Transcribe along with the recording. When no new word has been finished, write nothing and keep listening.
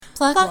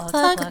Growing out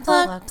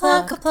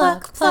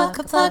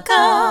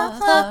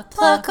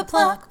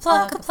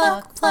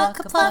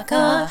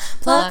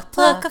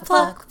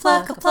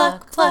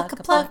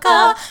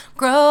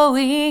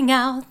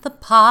the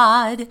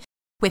pod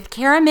with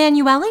Cara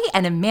Manuelli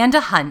and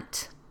Amanda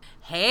Hunt.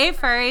 Hey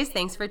furries,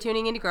 thanks for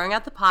tuning in to Growing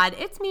Out the Pod.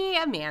 It's me,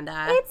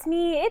 Amanda. It's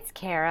me, it's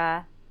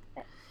Cara.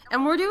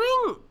 And we're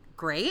doing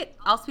great.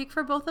 I'll speak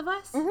for both of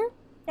us. Mm-hmm.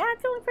 Yeah, I'm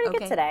feeling pretty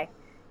good today.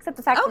 Except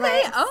the fact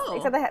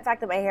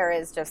that my hair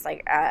is just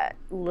like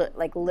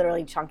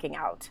literally chunking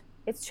out.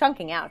 It's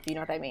chunking out, if you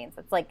know what that means.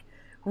 It's like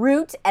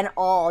root and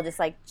all just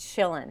like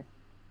chilling.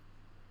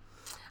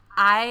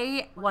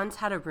 I once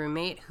had a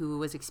roommate who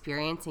was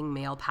experiencing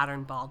male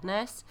pattern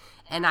baldness,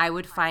 and I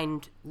would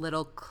find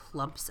little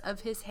clumps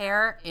of his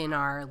hair in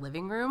our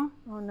living room.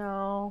 Oh,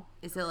 no.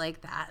 Is it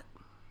like that?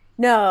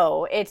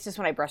 No, it's just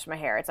when I brush my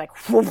hair. It's like,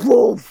 whoa,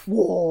 whoa,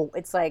 whoa.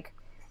 It's like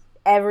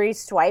every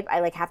swipe, I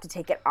like have to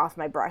take it off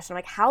my brush. I'm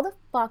like, how the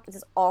fuck is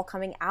this all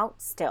coming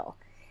out still?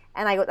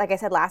 And like I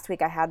said last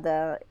week, I had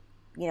the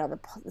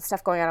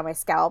stuff going on my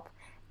scalp,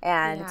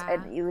 and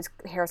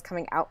hair was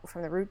coming out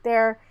from the root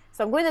there.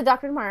 So I'm going to the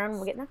doctor tomorrow, and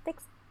we're getting that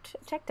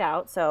checked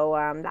out. So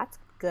that's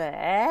good.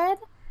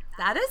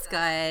 That is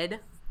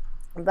good.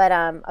 But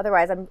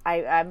otherwise,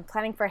 I'm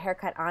planning for a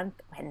haircut on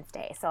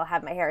Wednesday. So I'll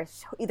have my hair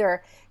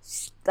either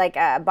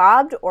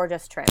bobbed or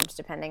just trimmed,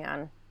 depending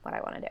on what I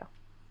want to do.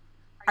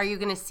 Are you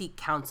going to seek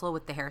counsel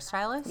with the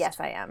hairstylist? Yes,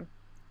 I am.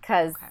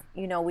 Because,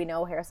 we know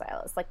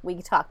hairstylists. Like,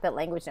 we talk that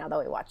language now that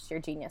we watch Sheer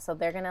Genius. So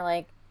they're going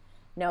to,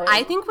 know it.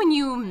 I think when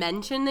you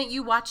mention that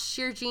you watch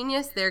Sheer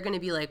Genius, they're going to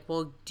be like,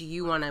 well, do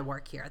you want to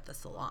work here at the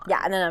salon?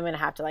 Yeah, and then I'm going to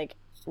have to,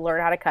 learn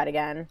how to cut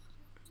again.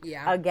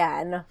 Yeah.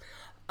 Again.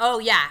 Oh,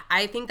 yeah.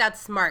 I think that's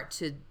smart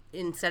to,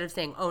 instead of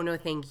saying, oh, no,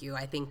 thank you,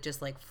 I think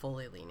just,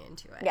 fully lean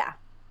into it. Yeah,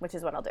 which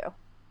is what I'll do,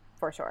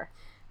 for sure.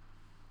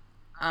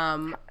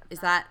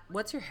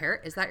 What's your hair?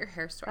 Is that your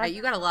hair story?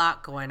 You got a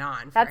lot going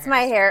on. That's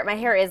my hair. My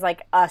hair is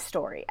like a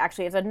story.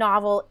 Actually, it's a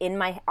novel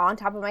on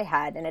top of my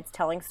head, and it's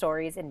telling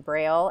stories in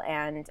Braille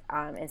and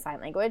in sign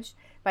language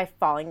by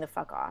falling the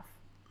fuck off.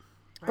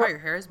 Wow, your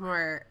hair is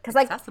more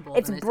accessible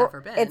than it's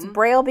ever been. It's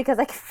Braille because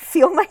I can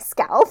feel my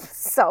scalp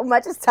so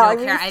much. It's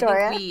telling me the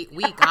story. I think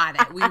we got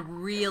it. We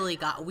really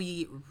got it.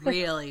 I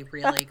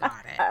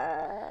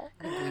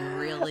think we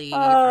really, for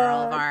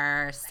all of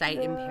our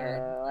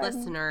sight-impaired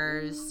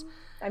listeners.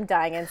 I'm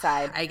dying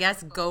inside. I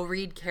guess go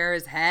read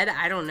Cara's head.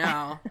 I don't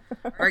know.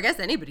 Or I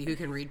guess anybody who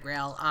can read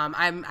Braille.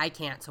 I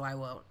can't, so I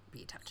won't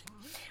be touching.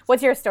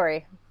 What's your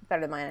story? Better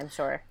than mine, I'm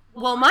sure.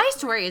 Well, my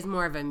story is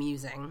more of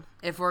amusing,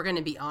 if we're going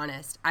to be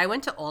honest. I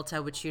went to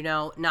Ulta, which,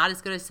 not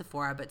as good as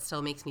Sephora, but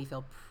still makes me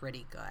feel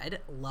pretty good.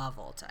 Love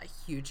Ulta.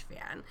 Huge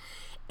fan.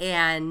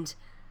 And,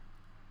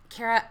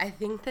 Cara, I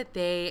think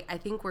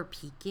we're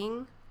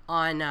peaking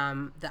on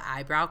the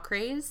eyebrow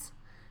craze,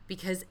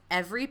 because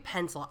every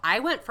pencil, I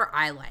went for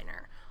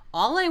eyeliner.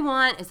 All I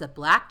want is a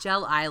black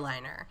gel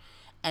eyeliner.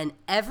 And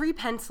every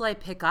pencil I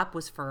pick up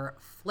was for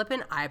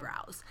flippin'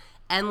 eyebrows.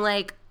 And,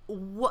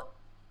 what?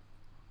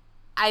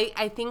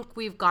 I think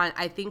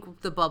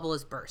the bubble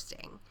is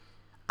bursting.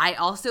 I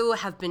also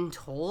have been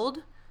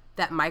told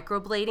that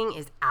microblading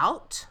is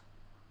out.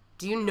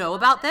 Do you know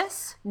about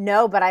this?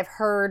 No, but I've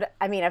heard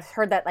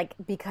that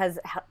because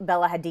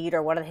Bella Hadid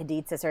or one of the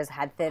Hadid sisters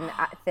had thin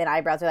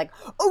eyebrows, they're like,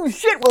 oh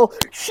shit, well,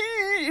 she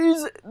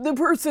is the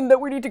person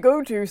that we need to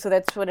go to. So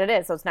that's what it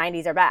is. So it's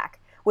 90s are back,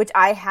 which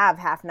I have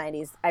half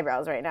 90s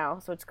eyebrows right now.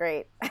 So it's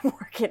great. I'm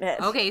working it.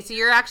 Okay, so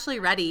you're actually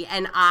ready.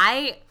 And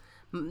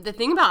the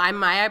thing about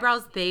my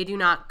eyebrows, they do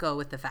not go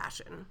with the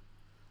fashion.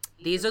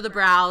 These are the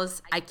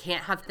brows. I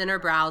can't have thinner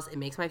brows. It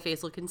makes my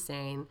face look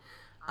insane.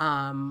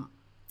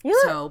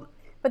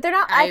 But they're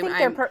not.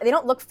 They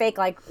don't look fake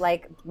like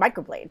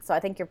microblades. So I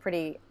think you're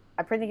pretty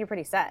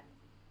set.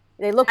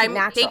 They look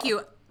natural. Thank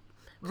you.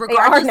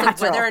 Regardless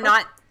of whether or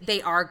not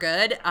they are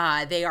good,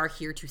 they are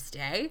here to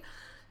stay.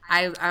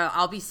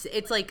 I'll be.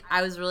 It's like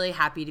I was really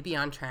happy to be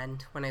on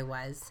trend when I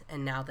was,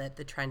 and now that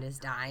the trend is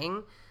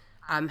dying,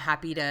 I'm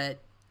happy to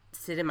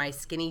sit in my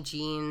skinny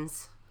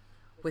jeans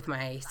with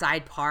my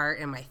side part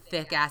and my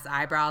thick ass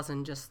eyebrows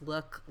and just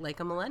look like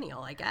a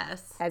millennial, I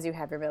guess. As you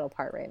have your middle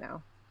part right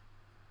now.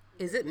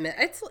 Is it?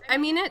 It's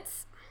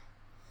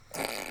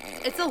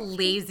a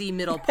lazy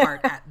middle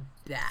part at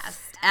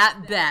best.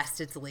 At best,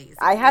 it's lazy.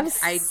 I have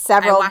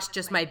several. I washed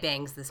just my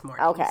bangs this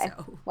morning. Okay.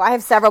 So. Well, I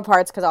have several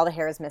parts because all the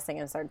hair is missing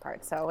in certain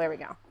parts. So there we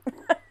go.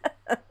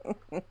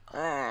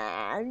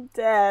 I'm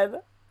dead.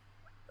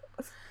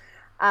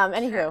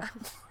 Anywho.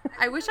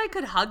 I wish I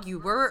could hug you.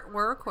 We're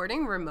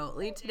recording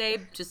remotely today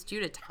just due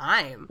to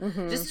time.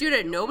 Mm-hmm. Just due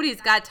to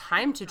nobody's got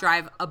time to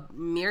drive a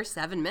mere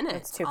 7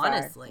 minutes,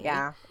 honestly. Far.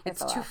 Yeah.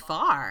 It's too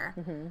far.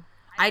 Mm-hmm.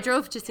 I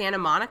drove to Santa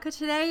Monica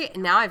today,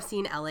 and now I've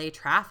seen LA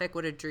traffic.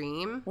 What a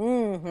dream.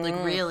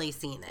 Mm-hmm. Really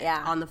seen it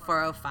on the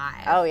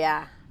 405. Oh,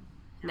 yeah.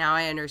 Now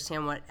I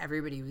understand what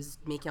everybody was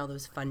making all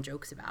those fun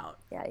jokes about.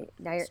 Yeah,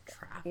 now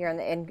you're in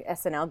the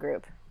SNL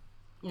group.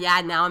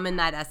 Yeah, now I'm in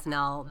that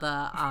SNL,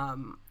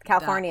 the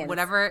Californians.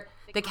 whatever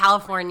The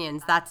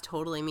Californians, that's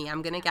totally me.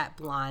 I'm going to get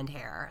blonde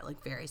hair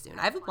like very soon.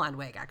 I have a blonde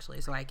wig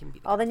actually, so I can be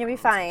the Oh, then you'll be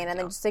Californians, fine. no And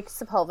big then just take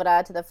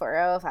Sepulveda to the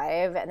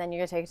 405, and then you're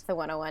going to take it to the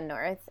 101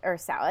 North or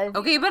South.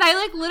 deal. Okay, but I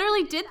like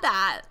literally did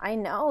that. I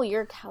know,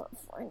 you're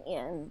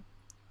Californian.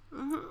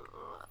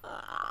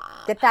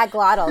 Get that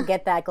glottal.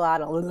 Get that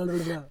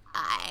glottal.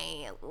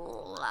 I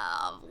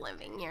love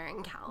living here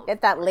in California.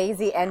 Get that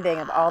lazy ending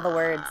of all the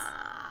words.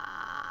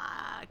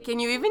 Can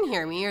you even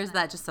hear me, or is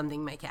that just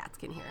something my cats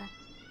can hear?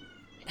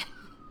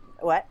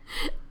 What?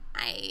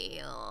 I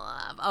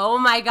love. Oh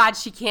my God,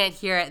 she can't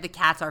hear it. The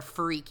cats are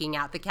freaking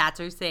out. The cats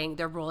are saying,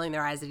 they're rolling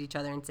their eyes at each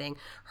other and saying,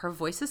 her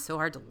voice is so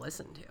hard to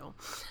listen to.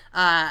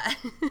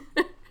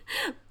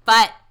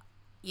 But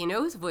you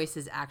know whose voice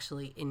is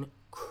actually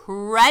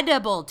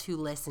incredible to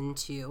listen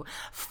to?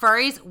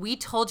 Furries, we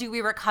told you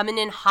we were coming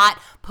in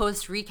hot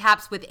post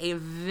recaps with a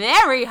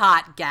very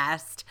hot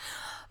guest.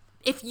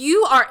 If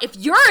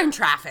you're in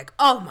traffic,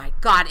 oh my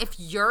God, if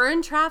you're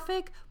in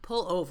traffic,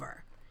 pull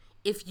over.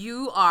 If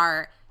you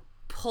are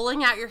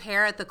pulling out your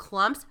hair at the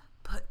clumps,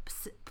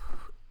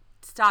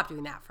 stop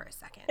doing that for a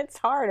second. It's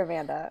hard,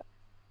 Amanda.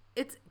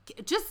 It's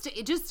just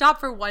stop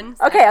for 1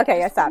 second.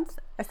 Okay, I stopped.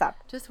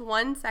 Just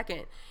 1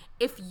 second.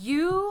 If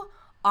you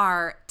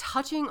are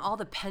touching all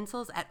the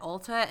pencils at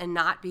Ulta and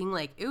not being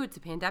like, ooh, it's a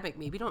pandemic,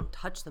 maybe don't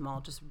touch them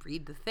all, just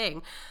read the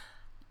thing.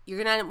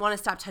 You're going to want to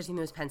stop touching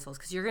those pencils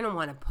because you're going to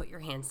want to put your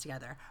hands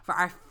together for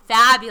our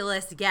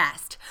fabulous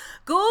guest,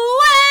 Gwen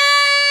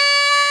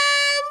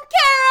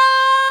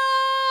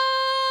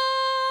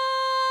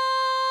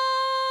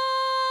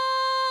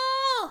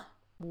Carroll!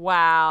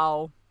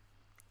 Wow.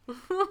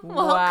 Welcome,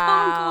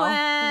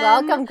 Gwen.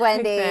 Welcome,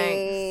 Gwendy.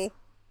 Thanks.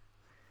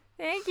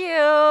 Thank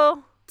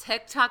you.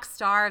 TikTok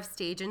star of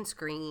stage and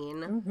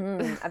screen.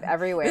 Of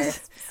everywhere.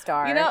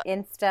 Star. You know-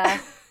 Insta.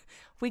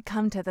 We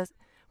come to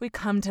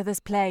this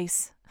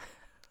place.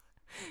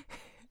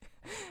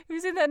 Have you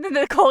seen that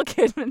Nicole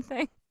Kidman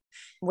thing?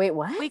 Wait,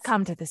 what? We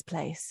come to this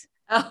place.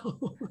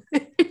 Oh,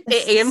 The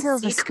silver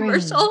AMC screen,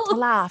 commercial. to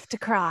laugh, to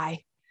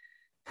cry.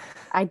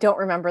 I don't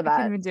remember I couldn't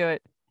that. even do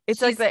it.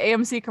 It's like the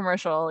AMC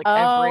commercial, like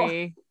Oh.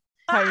 every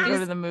time you go She's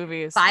to the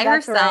movies. By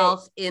That's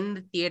herself in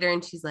the theater,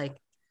 and she's like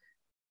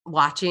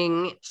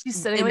watching. She's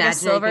sitting in like a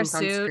imaginary silver things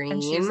on suit,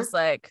 and she's screen. just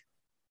like,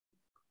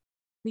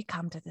 "We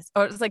come to this,"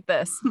 or it's like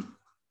this.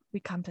 We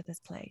come to this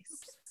place.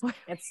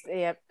 It's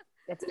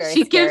very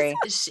She scary.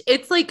 gives.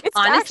 It's like It's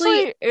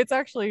honestly,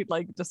 actually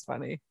like just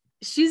funny.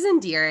 she's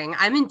endearing.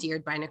 I'm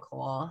endeared by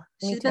Nicole.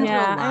 Me She's too. been through a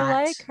Yeah, lot.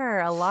 I like her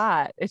a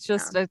lot. It's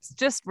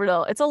just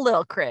real. It's a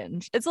little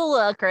cringe. It's a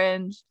little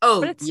cringe. Oh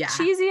But it's yeah.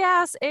 cheesy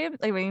ass.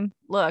 I mean,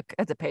 look,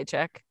 it's a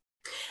paycheck,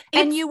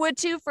 and It's- you would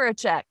too for a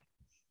check.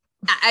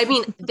 I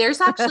mean, there's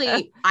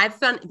actually. I've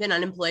been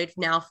unemployed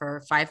now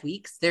for 5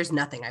 weeks. There's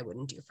nothing I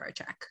wouldn't do for a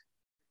check.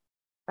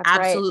 That's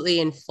right. Absolutely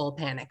in full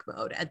panic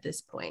mode at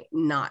this point.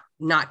 Not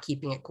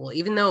keeping it cool.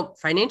 Even though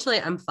financially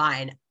I'm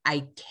fine,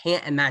 I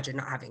can't imagine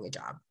not having a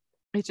job.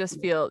 It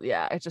just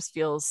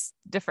feels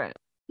different.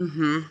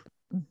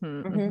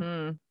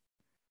 Mm-hmm.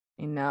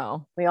 I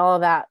know. We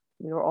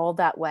were all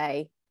that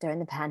way during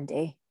the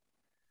pandy.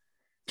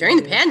 During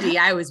the pandy,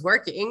 I was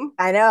working.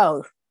 I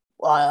know.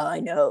 Well, I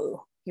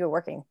know. You were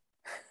working.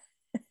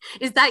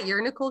 Is that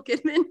your Nicole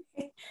Kidman?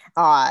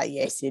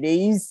 Yes, it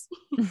is.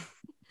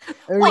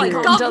 Like,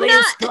 Welcome to governor.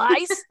 this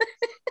place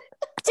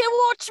to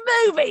watch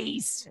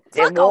movies.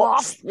 Fuck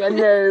off. the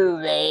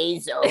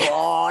movies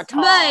all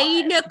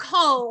Me,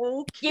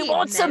 Nicole. You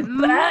want some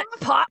Kidman. burnt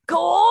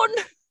popcorn?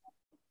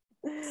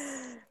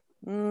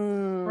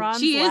 Mm.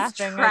 She is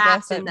laughing, I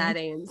trapped guess, in at that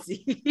me.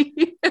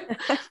 AMC.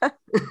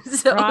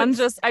 So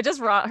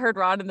Ron heard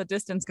Ron in the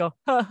distance go,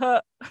 ha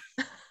ha.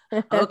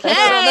 okay.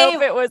 I don't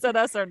know if it was at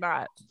us or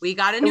not. We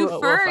got a new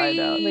We'll furry. find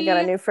out. We got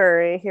a new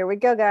furry. Here we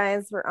go,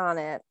 guys. We're on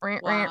it.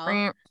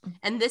 Wow.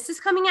 And this is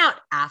coming out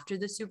after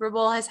the Super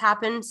Bowl has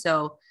happened.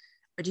 So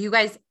do you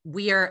guys,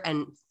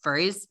 and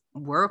furries,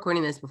 we're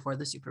recording this before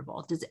the Super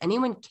Bowl. Does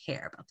anyone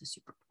care about the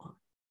Super Bowl?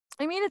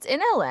 I mean, it's in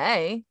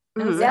LA.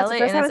 And Mhm. it's Yeah, LA, it's the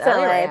first and time it's it's in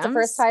LA LA. It's the Rams.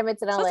 first time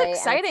it's in So LA. it's and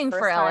exciting the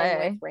for first time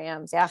LA. with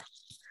Rams, yeah.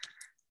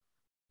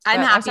 I'm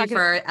But I was happy talking-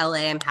 for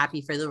LA. I'm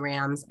happy for the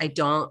Rams.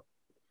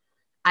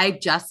 I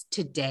just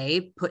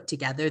today put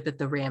together that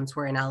the Rams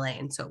were in LA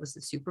and so it was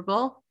the Super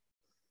Bowl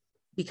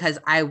because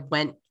I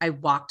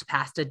walked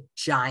past a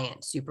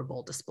giant Super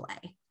Bowl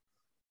display.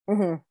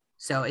 hmm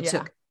So it Yeah.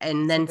 took,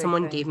 and a then big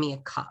someone thing. gave me a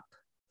cup.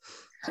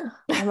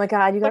 Oh my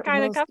God, you What got kind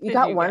one of of those, cup you did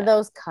got you one of get?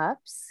 those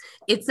cups?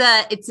 It's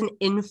an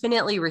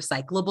infinitely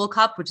recyclable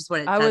cup, which is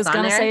what it I says was on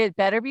gonna there. say it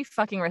better be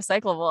fucking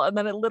recyclable, and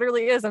then it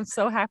literally is. I'm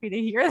so happy to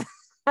hear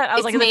that. I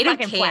was It's like, made is of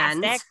it fucking cans.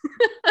 plastic?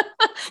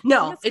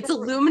 No, That's it's great.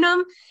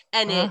 aluminum,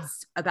 and Ugh.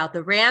 it's about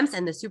the Rams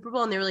and the Super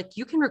Bowl. And they were like,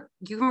 you can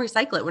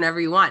recycle it whenever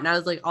you want. And I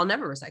was like, I'll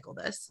never recycle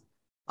this.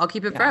 I'll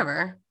keep it Yeah.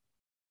 forever.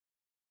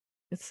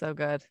 It's so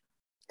good.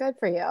 Good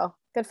for you.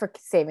 Good for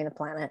saving the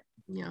planet.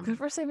 Yeah. Good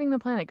for saving the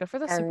planet. Good for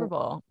the Super And-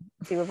 Bowl.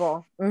 Super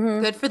Bowl.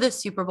 Mm-hmm. Good for the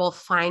Super Bowl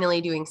finally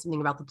doing something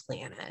about the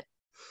planet.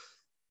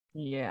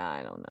 Yeah,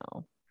 I don't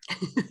know.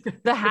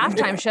 The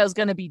halftime show is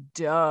gonna be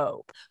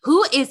dope.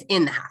 Who is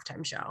in the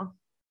halftime show?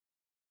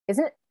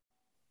 Isn't it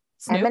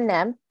Snoop,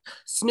 Eminem?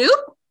 Snoop?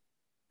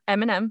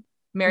 Eminem,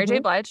 Mary J.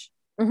 Blige,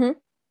 Mm-hmm.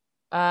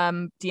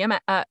 DMX,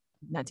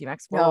 not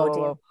DMX.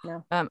 No,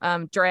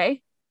 no.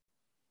 Dre.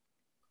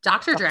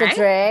 Dr. Dr. Dre?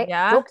 Dre.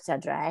 Yeah. Dr.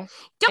 Dre.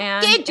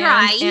 Dr.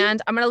 Dre.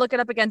 And I'm gonna look it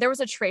up again. There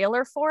was a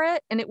trailer for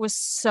it, and it was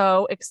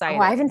so exciting.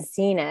 Oh, I haven't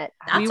seen it.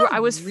 That's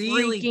I was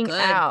really freaking good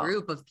out.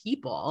 group of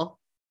people.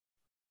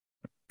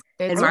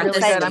 It's And really Martha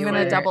good. I'm gonna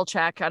Stewart. double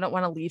check. I don't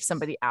want to leave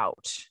somebody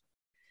out.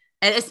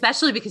 And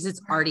especially because it's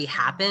already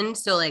happened.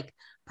 So like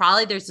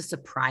probably there's a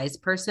surprise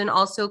person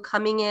also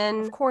coming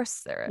in. Of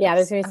course there is. Yeah,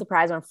 there's gonna be a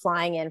surprise one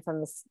flying in from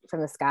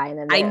the sky, and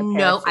then I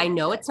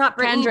know it's not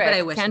Britney, but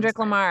I wish Kendrick it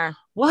was her. Lamar.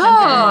 Whoa.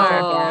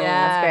 Yeah, Yeah.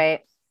 that's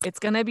great. It's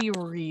gonna be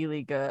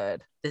really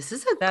good. This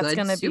is a That's good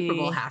gonna Super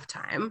Bowl be-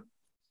 halftime.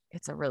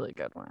 It's a really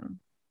good one.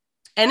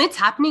 And it's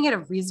happening at a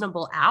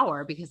reasonable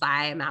hour because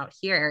I am out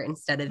here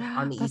instead of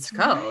on the That's East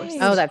Coast. right.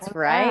 Oh, that's Yeah.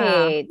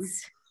 right.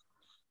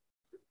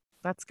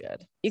 That's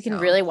good. You can So-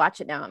 really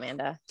watch it now,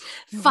 Amanda.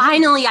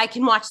 Finally, I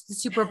can watch the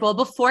Super Bowl.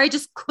 Before I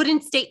just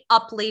couldn't stay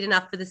up late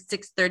enough for the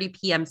 6:30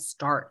 p.m.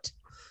 start.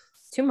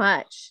 It's too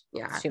much.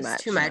 Yeah, It's too it's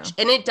much. too much.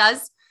 And it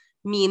does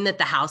mean that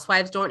the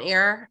Housewives don't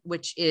air,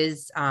 which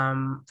is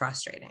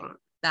frustrating.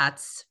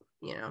 That's,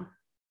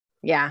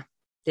 Yeah.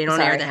 they don't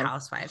air Sorry, the hon.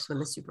 Housewives when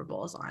the Super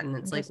Bowl is on. And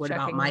it's I'm like, just what about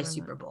checking my when I'm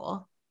Super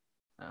Bowl?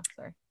 Oh,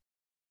 sorry.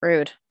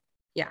 Rude.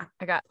 Yeah.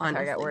 I got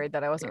Honestly. worried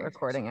that I wasn't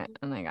recording it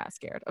and I got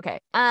scared. Okay.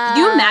 Can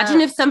you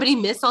imagine if somebody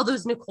missed all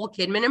those Nicole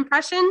Kidman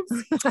impressions?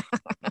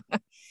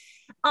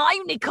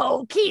 I'm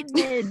Nicole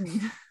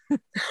Kidman. Boy,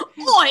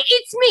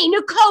 it's me,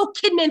 Nicole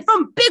Kidman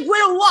from Big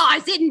Little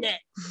Lies, isn't it?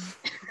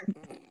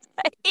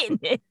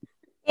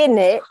 In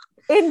it.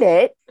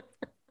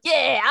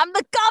 Yeah, I'm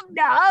the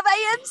governor of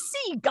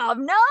AMC,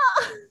 governor.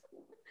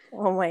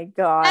 Oh my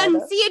god.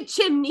 And see a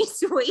chimney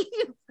sweep.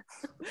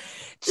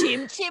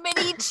 Chim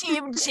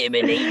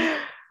chimney.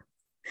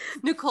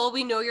 Nicole,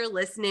 we know you're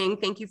listening.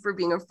 Thank you for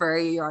being a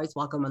furry. You're always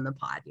welcome on the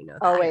pod. You know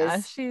that. Always.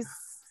 Yeah, she's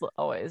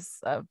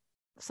always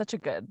such a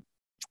good.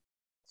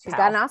 She's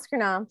got an Oscar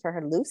nom for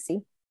her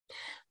Lucy.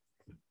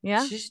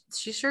 Yeah,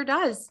 She sure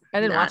does.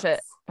 I didn't watch it.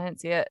 Nuts. I didn't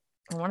see it.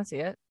 I want to see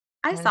it.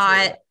 I wanna saw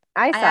see it.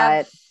 I saw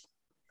have it.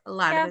 A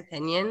lot Yeah. of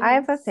opinions. I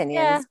have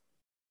opinions.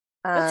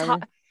 It's Um,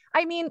 hot.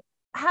 I mean,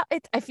 how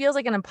it feels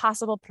like an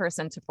impossible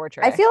person to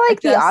portray. I feel like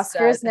It the just Oscars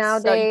does. It's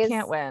nowadays- you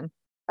can't win.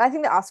 I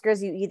think the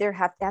Oscars, you either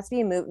have to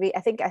be a movie.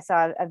 I think I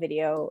saw a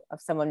video of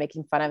someone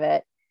making fun of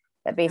it.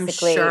 That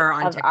basically sure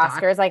on of TikTok.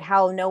 Oscars, like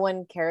how no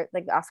one cares.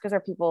 Like the Oscars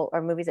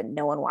are movies that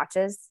no one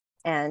watches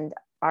and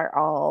are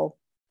all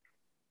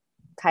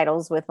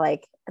titles with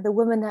like the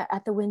woman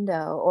at the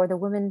window or the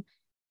woman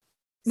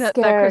That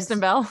scared. Kristen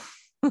Bell.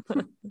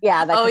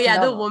 Yeah. That Oh Kristen yeah,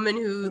 the Bell. woman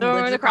who The lives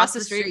woman across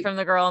the street from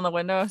the girl in the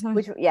window.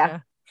 Which yeah.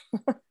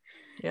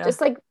 Yeah.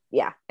 Just like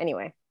yeah.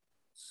 Anyway.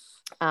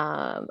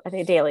 I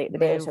think the Daily Show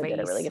did a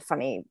Movies. really good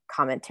funny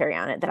commentary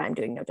on it that I'm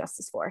doing no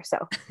justice for.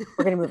 So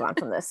we're gonna move on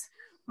from this.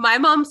 My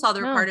mom saw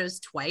the No. Ricardos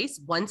twice,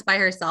 once by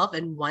herself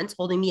and once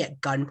holding me at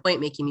gunpoint,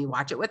 making me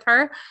watch it with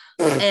her.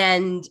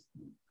 And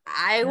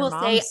I Your will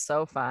say mom's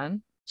so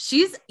fun.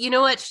 she's, you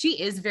know what,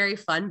 she is very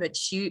fun, but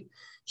she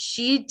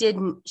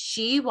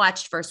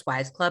watched First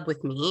Wives Club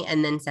with me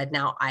and then said,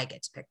 now I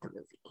get to pick the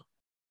movie.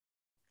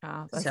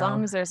 As So-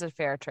 long as there's a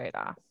fair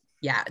trade-off.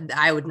 Yeah,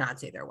 I would not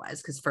say there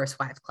was because First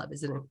Wives Club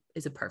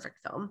is a perfect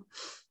film.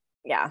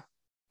 Yeah.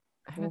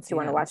 I haven't If you seen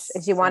want to it watch,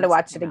 if you want to since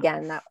watch it it came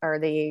out. again, or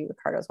the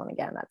Ricardos one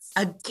again,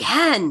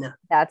 Again,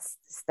 that's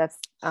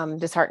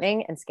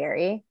disheartening and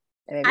scary.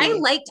 And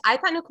maybe- I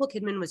thought Nicole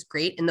Kidman was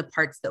great in the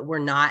parts that were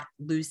not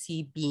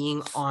Lucy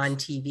being on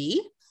TV.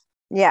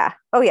 yeah.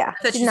 Oh yeah.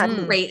 That she's not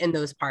great in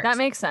those parts. That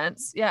makes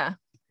sense. Yeah.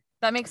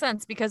 That makes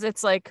sense because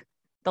it's like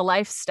the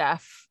life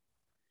stuff.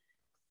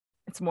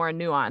 It's more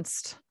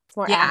nuanced. it's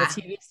more Yeah.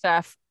 The TV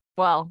stuff.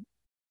 Well,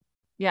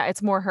 yeah,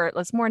 it's more her.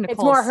 It's more Nicole.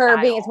 it's more her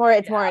being it's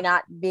more Yeah.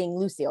 not being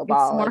Lucille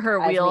Ball. It's more like,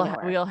 her as we know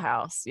her.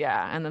 wheelhouse.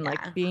 Yeah. And then Yeah.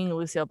 like being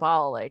Lucille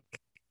Ball, like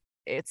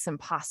it's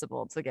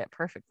impossible to get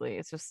perfectly.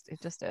 It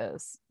just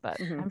is. But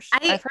Mhm.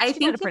 I've heard I she did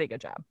think a pretty good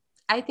job.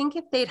 I think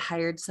if they'd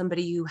hired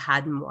somebody who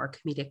had more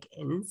comedic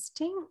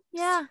instinct.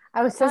 Yeah.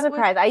 I was so That would-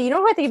 surprised. You know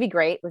who I think would be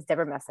great was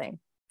Deborah Messing.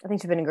 I think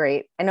she's been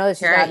great. I know that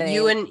she's Tara, not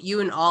you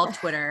and all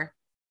Twitter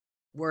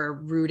were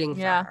rooting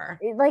for Yeah. her.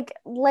 like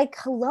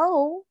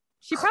hello.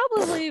 She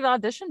probably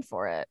auditioned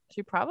for it.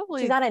 She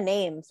probably She's not a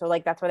name, so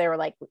like that's why they were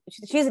like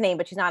she's a name,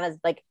 but she's not as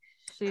like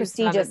she's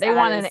prestigious They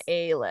want an as-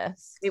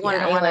 A-list. They want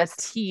They an want a A-list.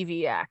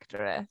 TV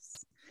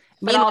actress.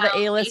 But all the Meanwhile,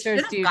 they A-listers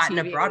should have do gotten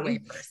TV. a Broadway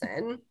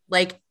person.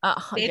 Like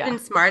they've Yeah. been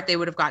smart, they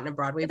would have gotten a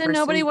Broadway But then person.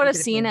 nobody who would have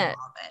could seen been it.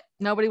 involved in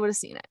Nobody would have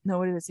seen it.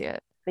 Nobody would see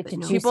it. But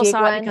did you People see it, saw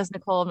it Gwen? because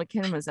Nicole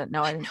McKinnon was in.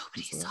 No, I didn't.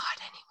 Nobody see saw it.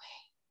 it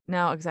anyway.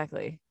 No,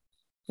 exactly.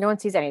 No one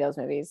sees any of those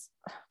movies.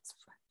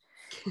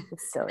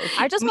 It's silly.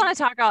 I just want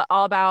to talk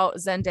all about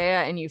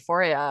Zendaya and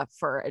Euphoria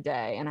for a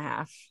day and a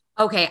half.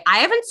 Okay, I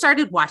haven't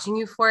started watching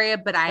Euphoria,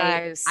 but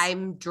Guys.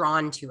 I'm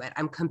drawn to it.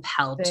 I'm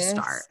compelled to This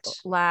start.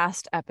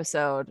 last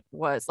episode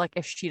was like,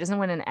 if she doesn't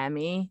win an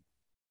Emmy,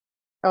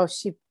 Oh,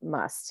 she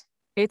must.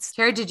 it's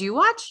Carrie, did you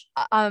watch?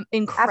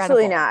 incredible.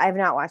 Absolutely not. I've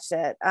not watched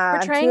it.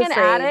 Portraying I'm too an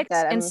afraid addict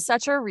that in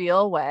such a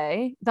real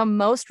way, the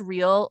most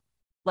real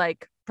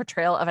like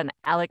portrayal of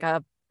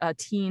a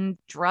teen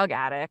drug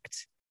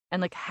addict,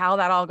 and like how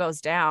that all goes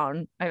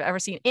down I've ever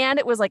seen. And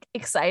it was like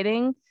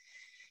exciting.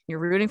 You're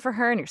rooting for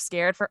her and you're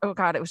scared for, oh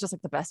God, it was just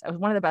like the best. It was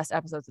one of the best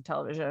episodes of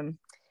television.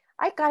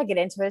 I gotta get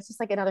into it. It's just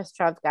like another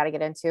show I've got to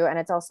get into, and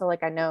it's also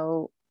like I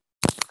know,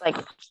 like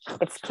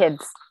it's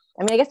kids.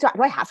 I mean, I guess do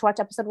I have to watch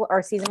episode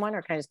or season 1,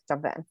 or can I just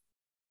jump in?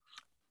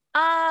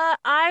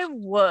 I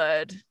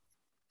would.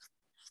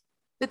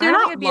 But I they're don't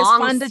think not it'd be as long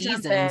fun to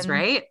jump seasons, in.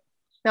 right?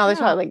 No, there's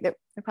No. probably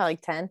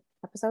like 10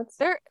 episodes.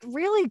 They're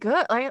really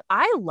good. Like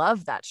I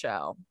love that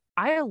show.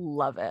 I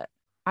love it.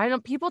 I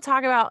think people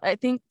talk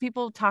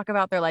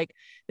about they're like,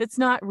 it's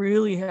not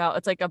really how,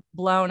 it's like a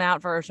blown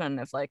out version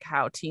of like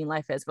how teen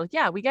life is. But like,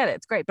 yeah, we get it.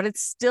 It's great, but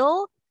it's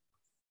still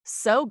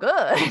so good.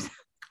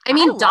 I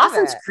mean, love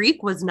Dawson's it.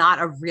 Creek was not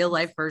a real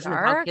life version of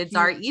how Dark. kids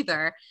are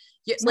either.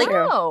 Like,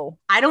 No.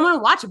 I don't want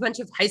to watch a bunch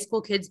of high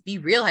school kids be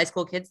real high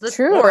school kids. That's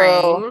True.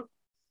 boring.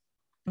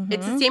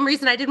 It's the Mhm. same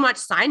reason I didn't watch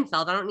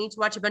Seinfeld. I don't need to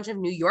watch a bunch of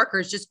New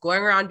Yorkers just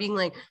going around being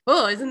like,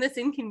 oh, isn't this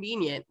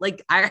inconvenient?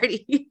 Like, I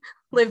already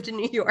lived in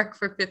New York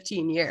for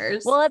 15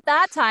 years. Well, at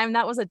that time,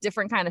 that was a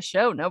different kind of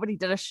show. Nobody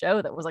did a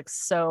show that was like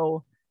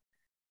so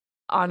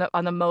on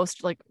the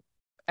most like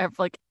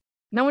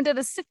no one did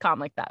a sitcom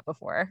like that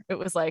before. It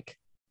was like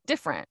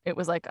different. It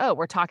was like, oh,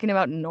 we're talking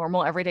about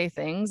normal everyday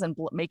things and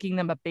making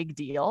them a big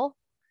deal.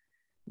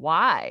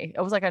 Why?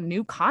 It was like a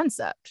new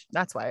concept.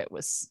 That's why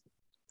it's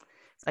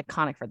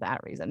iconic for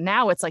that reason.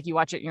 Now it's like you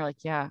watch it and you're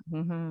like, yeah,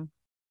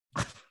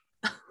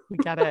 we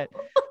get it.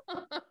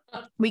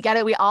 We get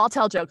it. We all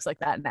tell jokes like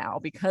that now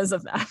because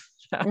of that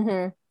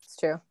show. It's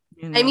true.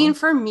 You I mean, know?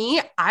 for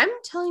me, I'm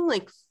telling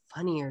like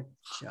funnier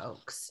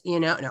jokes, you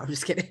know? No, I'm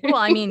just kidding. Well,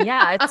 I mean,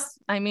 yeah,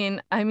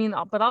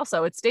 but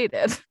also it's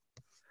dated.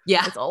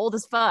 Yeah. It's old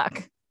as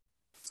fuck.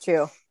 It's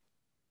true.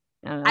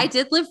 I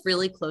did live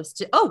really close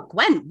to,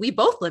 Gwen, we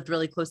both lived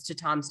really close to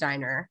Tom's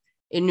Diner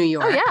in New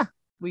York. Oh yeah,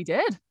 we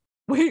did.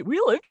 We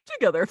lived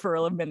together for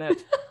a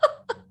minute.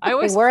 I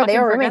always They were fucking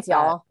forget roommates, that.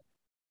 y'all.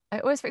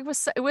 It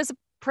was a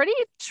pretty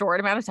short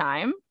amount of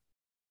time.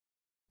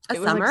 A It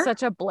was summer? like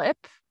such a blip.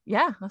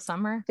 Yeah, a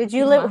summer. Did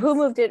you 2 live? months.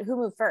 Who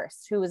moved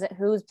first? Who was it?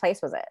 Whose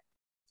place was it?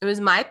 It was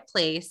my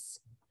place.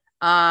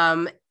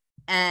 And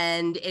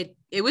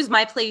it was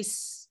my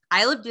place.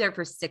 I lived there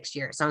for 6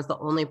 years. I was the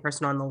only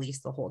person on the lease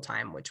the whole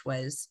time, which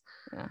was,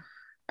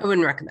 I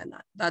wouldn't recommend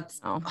that. That's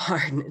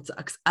hard and it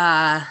sucks.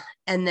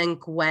 And then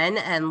Gwen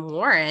and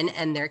Lauren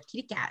and their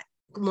kitty cat,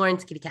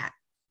 Lauren's kitty cat,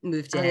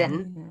 moved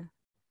in. Yeah.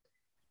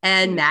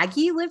 And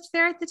Maggie lived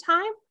there at the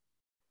time.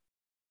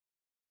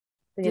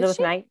 Did you Did live with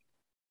she? Meg?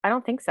 I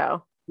don't think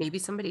so. Maybe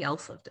somebody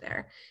else lived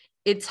there.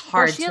 It's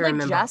hard She to had like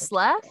remember. just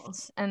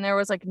left, and there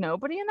was like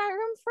nobody in that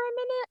room for a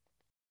minute.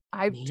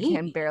 I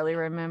can Maybe. barely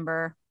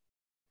remember.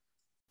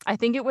 I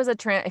think it was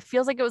it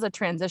feels like it was a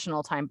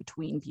transitional time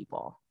between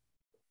people.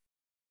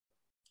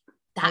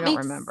 I don't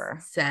remember.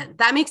 Sense.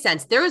 That makes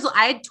sense.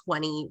 I had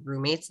 20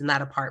 roommates in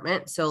that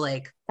apartment. So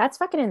like That's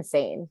fucking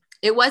insane.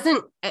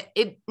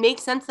 it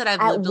makes sense that I've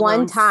At lived one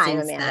alone time,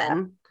 since Amanda.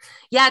 then.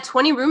 Yeah,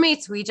 20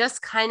 roommates. We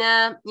just kind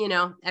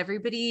of,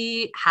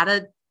 everybody had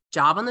a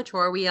job on the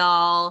chore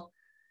wheel.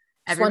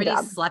 Just one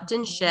Everybody job. slept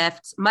in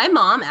shifts. My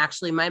mom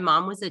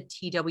was a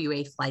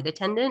TWA flight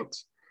attendant.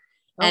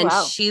 Oh, And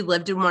wow. she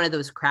lived in one of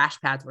those crash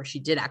pads where she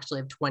did actually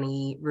have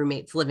 20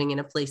 roommates living in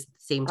a place at the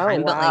same Oh,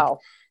 time. But like wow.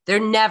 they're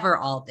never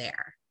all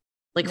there.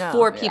 Like No,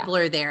 4 yeah. people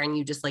are there and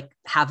you just like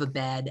have a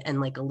bed and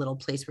like a little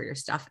place where your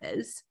stuff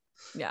is.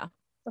 Yeah.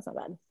 That's not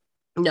bad.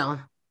 No.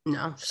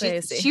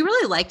 Crazy. She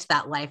really liked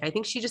that life. I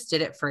think she just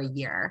did it for a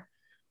year.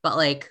 But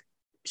like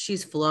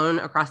she's flown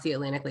across the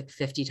Atlantic like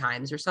 50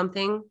 times or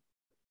something.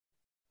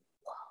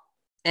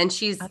 And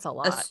she's That's a a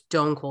lot.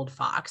 stone cold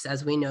fox,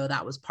 as we know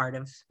that was part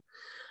of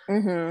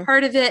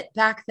Mm-hmm. it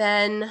back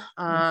then.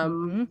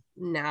 Mhm.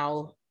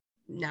 Now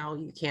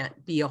you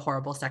can't be a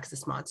horrible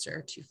sexist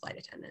monster to flight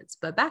attendants,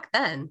 but back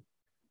then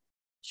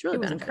she really It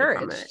was benefited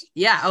from encouraged. it.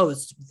 Yeah, it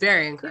was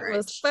very It was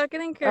encouraged.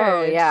 fucking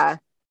encouraged. Oh, yeah.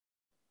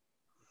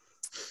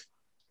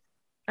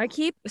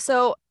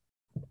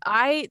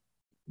 I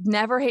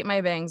never hate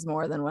my bangs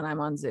more than when I'm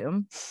on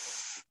Zoom.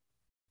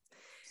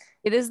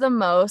 It is the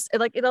most,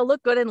 it'll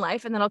look good in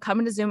life, and then I'll come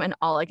into Zoom and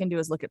all I can do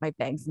is look at my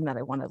bangs and that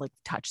I want to like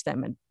touch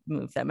them and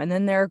move them. And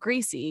then they're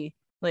greasy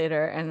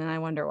later. And then I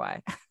wonder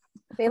why.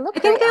 They look I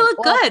think great. they look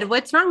Well, good.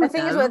 What's wrong The with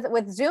thing is them?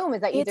 with Zoom is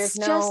that It's there's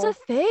just no. a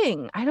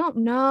thing. I don't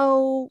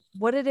know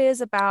what it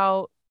is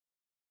about.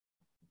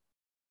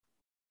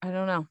 I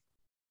don't know.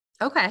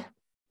 Okay.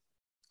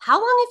 How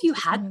long have you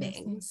Just had one of those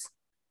things. bangs?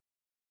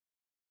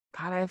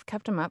 God, I've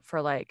kept them up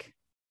for like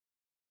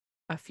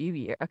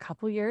a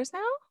couple years now.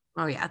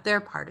 Oh yeah,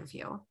 they're part of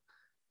you.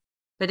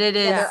 But it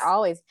is Yeah, they're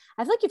always.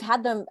 I feel like you've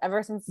had them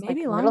ever since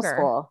Maybe like longer. middle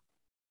school.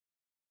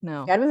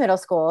 No, You had them in middle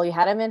school. You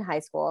had them in high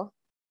school.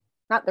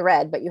 Not the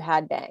red, but you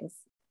had bangs.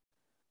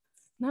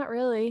 not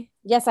really.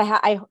 Yes,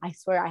 I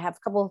swear I have a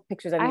couple of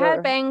pictures of I you.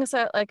 had bangs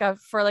at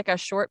for a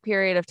short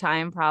period of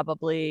time,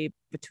 probably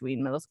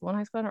between middle school and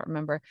high school. I don't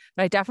remember,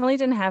 but I definitely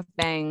didn't have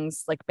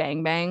bangs like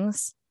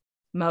bangs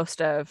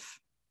most of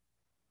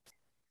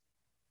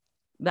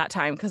that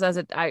time because as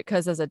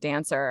a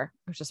dancer,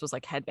 it just was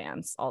like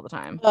headbands all the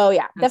time. Oh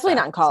yeah, and definitely stuff.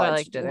 not in college. So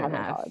I Didn't didn't have them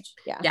in have college.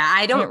 Yeah. Yeah,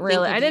 I don't didn't really.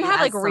 think I of didn't you have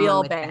as like someone real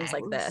with bangs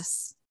like bangs.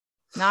 this.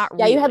 Not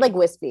Yeah, really. you had like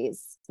wispy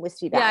bangs.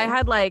 Yeah, I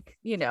had like,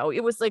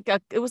 it was like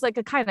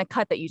a kind of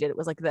cut that you did. It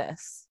was like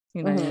this.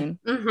 You know what I mean?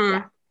 Mm-hmm.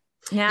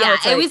 Yeah. Now Yeah,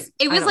 it's it was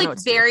I don't know like what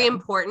to do with very them.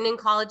 important in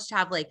college to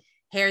have like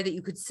hair that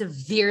you could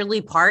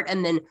severely part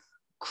and then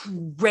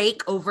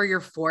rake over your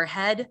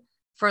forehead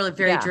for like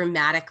very Yeah.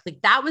 dramatic.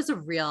 Like that was a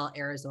real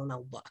Arizona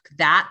look.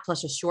 That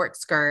plus a short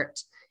skirt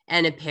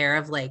and a pair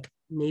of like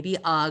maybe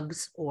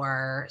Uggs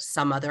or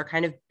some other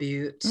kind of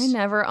boot. I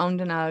never owned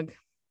an UGG.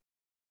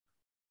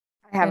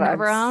 I I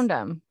never Uggs. owned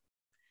them.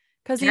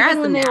 Because Sarah has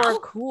even when them they now? were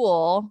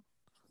cool,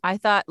 I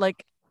thought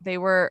they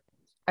were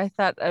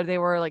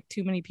like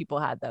too many people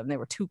had them. They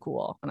were too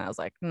cool. And I was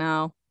like,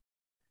 no.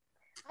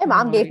 My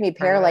mom gave me a part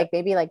pair of like it.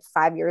 maybe like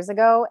 5 years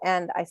ago,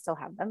 and I still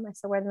have them. I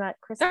still wear them at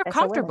Christmas. They're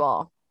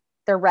comfortable.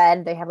 They're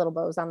red. They have little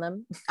bows on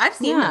them. I've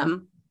seen Yeah.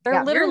 them. They're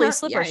Yeah. literally You're not-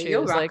 slipper yeah,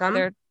 you'll shoes. rock Like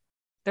 'em.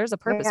 there's a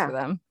purpose Yeah. for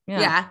them.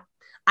 Yeah.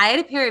 I had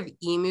a pair of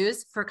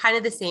emus for kind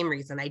of the same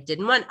reason. I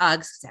didn't want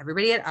Uggs because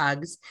everybody had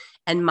Uggs,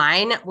 and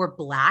mine were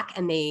black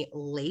and they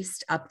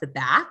laced up the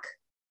back,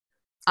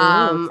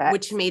 Ooh,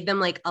 which made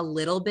them like a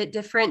little bit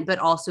different, but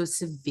also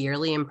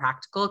severely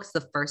impractical because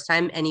the first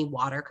time any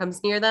water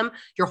comes near them,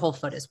 your whole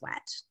foot is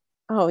wet.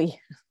 Oh yeah.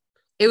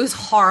 It was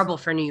horrible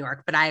for New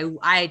York, but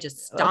I just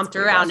stomped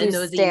pretty around bad. in You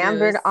those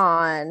stammered emus.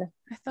 on.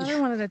 I thought I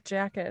wanted a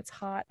jacket. It's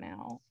hot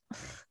now.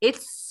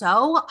 It's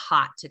so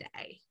hot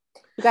today.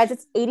 You guys,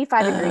 it's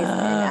 85 degrees in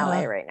Ugh.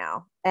 LA right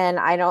now. And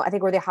I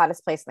think we're the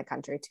hottest place in the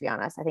country, to be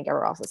honest. I think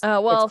everywhere else is.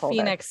 Well, it's colder.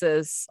 Phoenix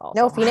is also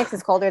No, hot. Phoenix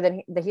is colder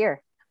than the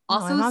here.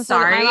 Also, my mom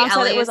sorry, said it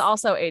LA was is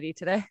also 80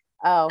 today.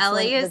 Oh,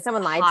 LA did is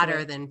someone lied to hotter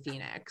me? than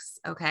Phoenix.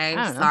 Okay.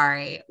 I don't know.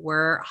 Sorry.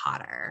 We're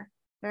hotter.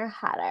 We're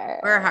hotter.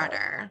 We're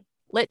hotter.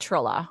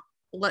 Literally.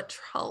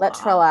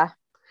 Latrilla.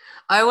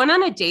 I went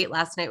on a date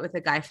last night with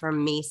a guy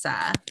from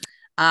Mesa.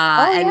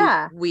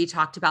 Yeah. We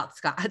talked about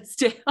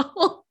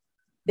Scottsdale.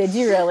 Did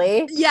you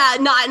really? Yeah,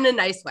 not in a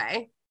nice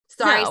way.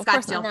 Sorry, No, of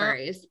course Scottsdale not.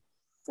 furries.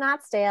 It's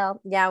not stale.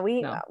 Yeah,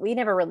 we No. we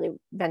never really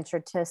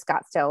ventured to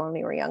Scottsdale when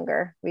we were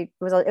younger. It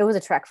was a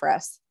trek for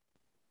us.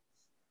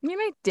 I mean,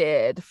 I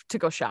did to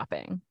go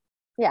shopping.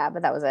 Yeah,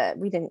 but that was it.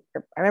 We didn't.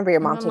 I remember your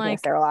mom And then, taking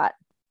us there a lot.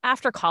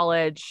 After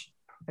college,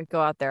 I'd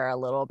go out there a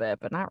little bit,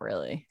 but not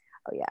really.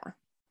 Oh yeah.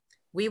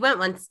 We went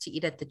once to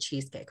eat at the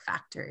Cheesecake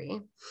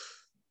Factory.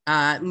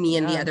 Me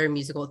and the Yeah. other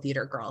musical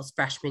theater girls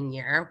freshman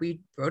year.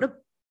 We rode a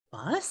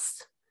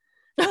bus.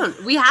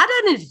 We had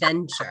an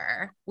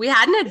adventure. We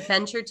had an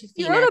adventure to Phoenix.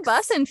 You rode a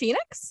bus in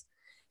Phoenix?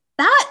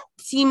 That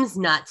seems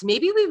nuts.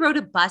 Maybe we rode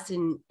a bus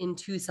in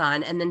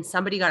Tucson and then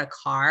somebody got a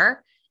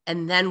car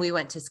and then we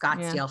went to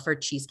Scottsdale for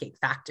Cheesecake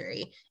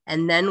Factory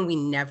and then we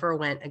never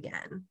went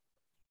again.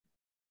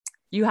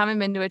 You haven't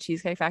been to a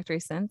Cheesecake Factory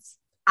since?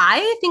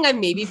 I think I've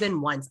maybe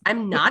been once.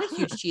 I'm not a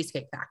huge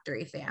Cheesecake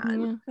Factory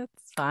fan. Yeah,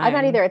 that's fine. I'm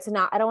not either. It's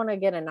not. I don't want to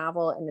get a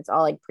novel and it's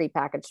all like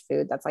prepackaged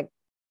food. That's like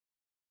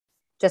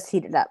just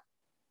heated up.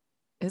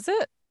 Is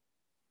it?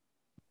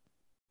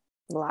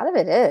 A lot of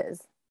it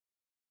is.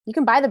 You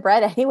can buy the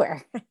bread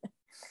anywhere.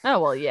 Oh,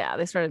 well, yeah.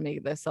 They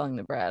started selling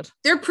the bread.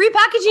 They're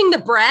prepackaging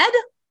the bread?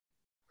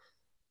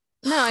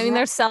 No, I mean, Yeah.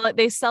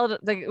 they sell it.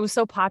 Like, it was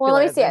so popular. Well,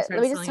 let me see they it.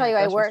 started Let me just selling tell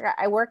it you, at grocery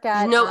I work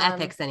at There's no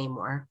ethics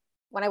anymore.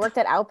 when I worked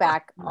at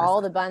Outback. Yeah,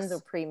 all the that's buns nice.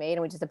 were pre-made,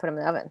 and we just had to put them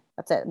in the oven.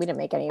 That's it. We didn't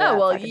make any. Of Oh, that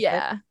well, fucking shit.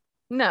 yeah.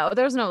 No,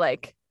 there's no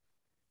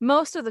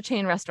most of the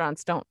chain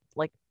restaurants don't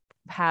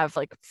have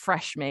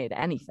fresh made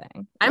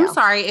anything. I'm No.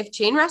 sorry. If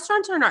chain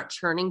restaurants are not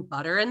churning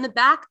butter in the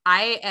back,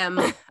 I'm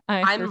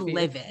refuse.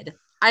 livid.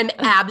 I'm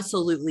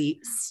absolutely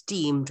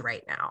steamed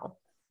right now.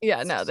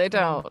 Yeah, no, they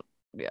don't.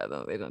 Yeah,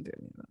 no, they don't do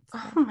any of that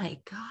stuff. Oh my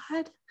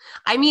God.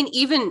 I mean,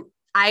 even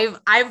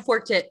I've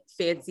worked at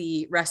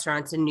fancy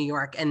restaurants in New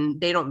York and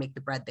they don't make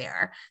the bread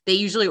there. They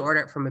usually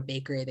order it from a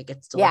bakery that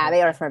gets delivered Yeah,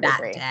 they order from a that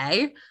bakery.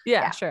 day.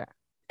 Yeah, Yeah. sure.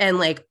 And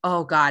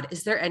oh God,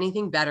 is there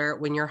anything better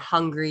when you're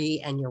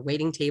hungry and you're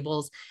waiting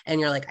tables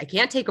and you're like, I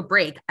can't take a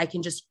break. I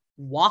can just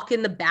walk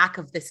in the back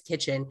of this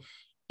kitchen,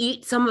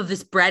 eat some of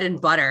this bread and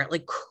butter,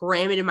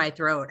 cram it in my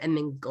throat and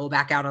then go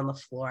back out on the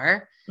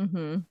floor.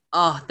 Mm-hmm.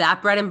 Oh,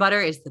 that bread and butter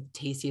is the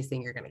tastiest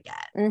thing you're going to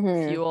get.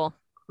 Mhm. Fuel.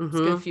 It's Mhm.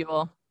 good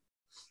fuel.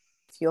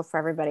 Fuel for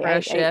everybody. For a I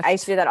shift.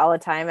 used to do that all the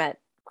time at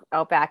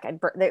Outback.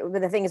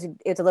 The thing is,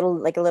 it's a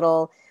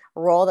little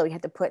roll that we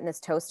had to put in this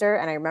toaster,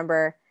 and I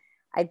remember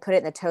I'd put it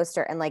in the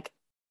toaster, and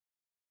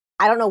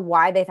I don't know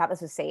why they thought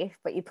this was safe,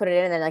 but you put it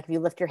in, and then if you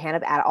lift your hand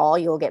up at all,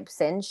 you'll get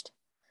singed.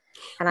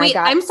 And Wait,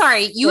 I'm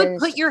sorry. You would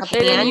put singed your a couple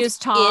They didn't hand use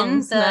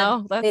tongs. in the-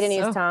 No, that's They didn't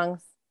so- use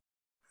tongs.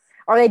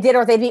 Or they did,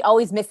 or they'd be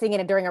always missing it,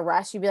 and during a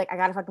rush, you'd be like, I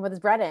gotta fucking put this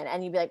bread in.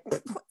 And you'd be like,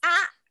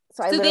 ah.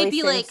 So I So literally they'd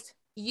be like, singed.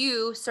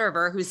 you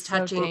server who's So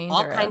touching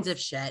all kinds of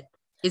dangerous. shit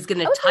is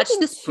gonna I was touch making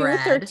this bread.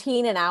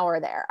 $2.13 an hour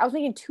there. I was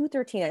making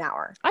 $2.13 an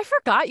hour. I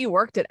forgot you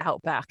worked at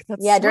Outback.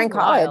 That's Yeah, so during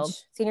college, wild.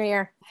 senior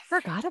year. I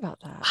forgot about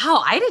that.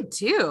 Wow, I did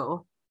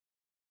too.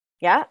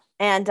 Yeah,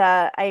 and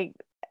I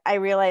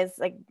realized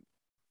like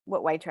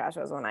what white trash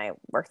was when I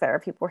worked there.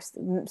 People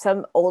were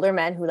some older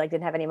men who like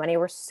didn't have any money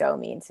were so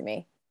mean to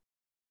me.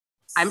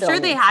 I'm So sure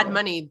they mean to had me.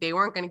 money. They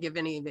weren't going to give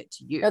any of it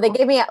to you. No, they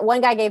gave me one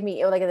guy gave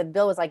me like the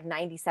bill was like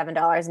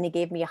 $97 and he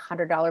gave me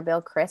 $100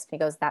 bill crisp. He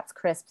goes, "That's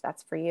crisp.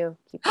 That's for you.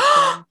 Keep it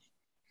clean."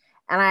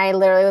 And I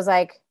literally was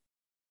like,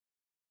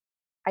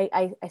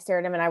 I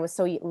stared at him and I was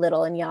so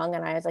little and young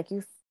and I was like,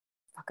 "You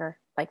fucker,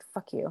 like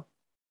fuck you.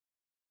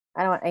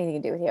 I don't want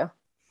anything to do with you."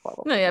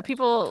 Horrible No, yeah, person.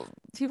 people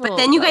But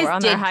then you that guys were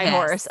on their did high kiss.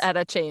 horse at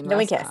a chain Then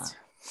we restaurant.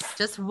 kissed.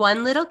 Just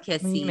one little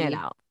When you made kissy.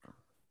 out.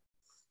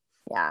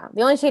 Yeah,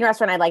 the only chain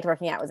restaurant I liked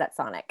working at was at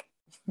Sonic.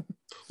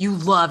 You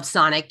loved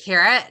Sonic,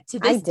 Kara. To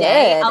this I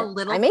day, did. a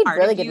little I made part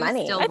really of good you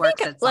money. still I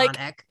works think, at like,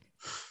 Sonic.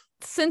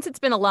 Since it's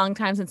been a long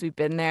time since we've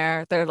been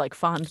there, they're like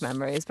fond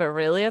memories. But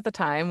really, at the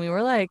time, we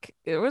were like,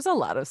 it was a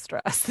lot of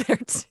stress there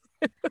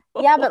too.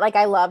 Yeah, but like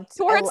I loved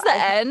Towards the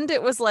end,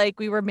 it was like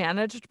we were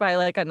managed by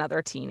like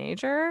another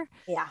teenager,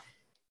 Yeah,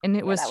 and it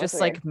Yeah, was that was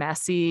just like weird.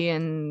 messy,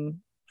 and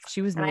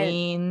she was And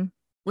mean.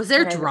 Was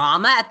there and I-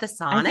 drama at the I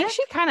Sonic? think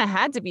she kind of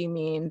had to be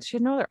mean. She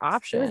had no other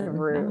she was option. Now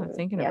rude. I'm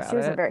thinking Yeah, about she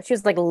was it. she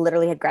was like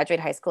literally had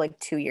graduated high school like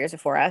 2 years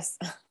before us.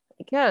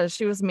 Yeah,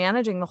 she was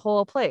managing the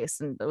whole place,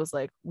 and it was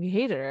like we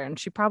hated her, and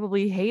she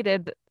probably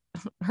hated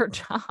her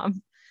job. I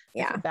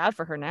Yeah, feel bad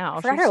for her now.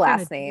 I forgot She was her just trying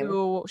last to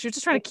name. she was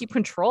just trying to keep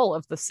control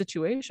of the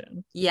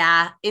situation.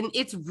 Yeah, and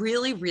it's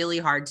really, really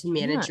hard to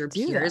manage not your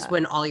do peers that.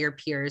 when all your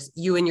peers,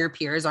 you and your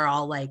peers are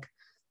all like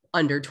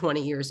under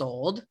 20 years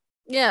old.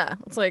 Yeah,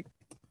 it's like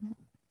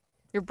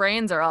your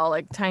brains are all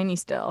like tiny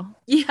still.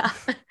 Yeah.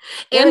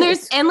 Yeah, And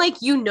it's- and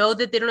like, you know,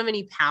 that they don't have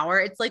any power.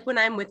 It's like when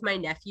I'm with my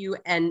nephew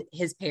and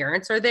his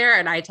parents are there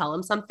and I tell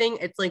him something,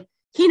 it's like,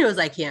 he knows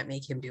I can't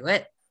make him do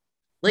it.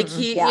 Like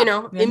he, Yeah. you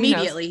know, Yeah, he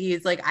immediately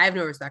he's like, I have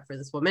no respect for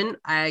this woman.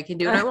 I can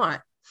do what I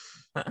want.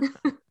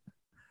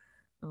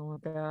 Oh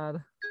my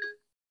god.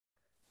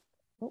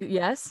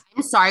 Yes.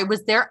 I'm sorry.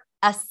 Was there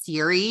a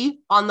Siri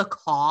on the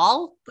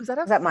call? Was that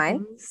a Was that mine?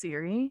 fucking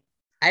Siri?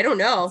 I don't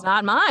know. It's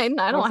not mine.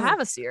 I don't Wasn't- have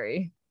a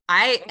Siri.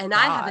 I Thank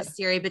have a God.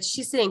 Siri, but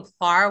she's sitting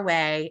far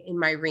away in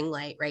my ring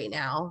light right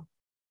now.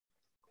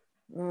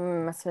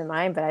 Must have been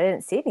mine, but I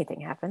didn't see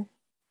anything happen.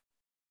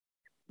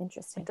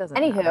 Interesting. It doesn't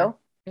Anywho, matter.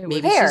 It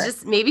Maybe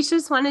was- Hair. maybe she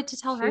just wanted to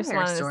tell she her just hair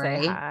wanted to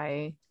story. say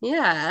hi.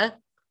 Yeah.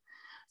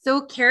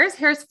 So Kara's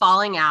hair is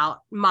falling out.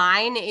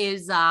 Mine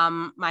is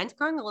mine's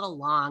growing a little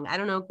long. I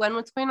don't know, Gwen,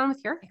 what's going on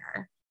with your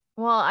hair?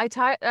 Well, I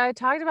talked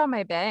about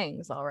my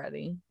bangs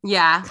already.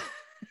 Yeah,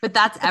 but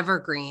that's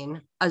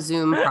evergreen, a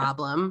Zoom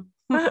problem.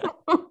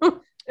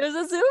 There's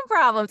a Zoom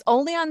problem. It's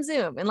only on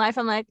Zoom. In life,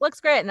 I'm like,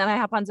 looks great. And then I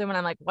hop on Zoom and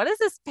I'm like, what is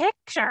this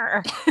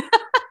picture?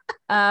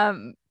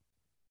 I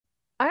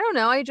don't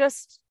know. I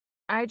just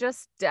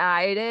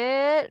dyed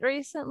it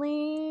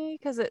recently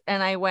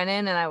and I went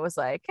in and I was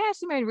like, hey, I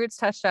see my roots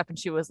touched up. And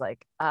she was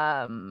like,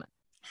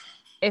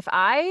 if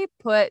I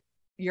put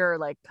your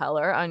like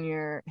color on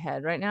your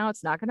head right now,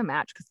 it's not gonna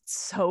match because it's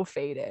so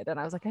faded. And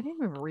I was like, I didn't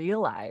even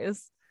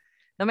realize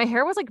that my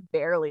hair was like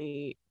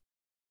barely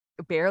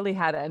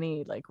had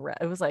any like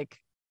it was like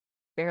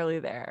barely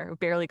there,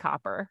 barely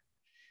copper.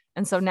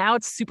 And so now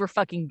it's super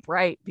fucking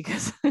bright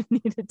because it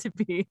needed to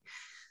be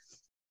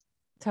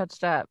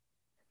touched up.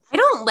 I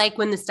don't like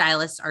when the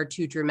stylists are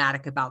too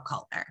dramatic about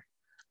color.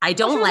 I Well,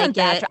 don't she wasn't like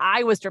that it.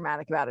 I was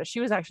dramatic about it. She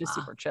was actually Ah.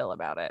 super chill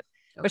about it.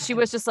 But she Okay.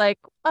 was just like,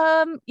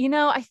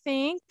 I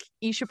think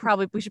we should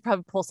probably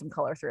pull some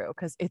color through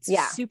because it's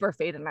Yeah. super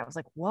faded. And I was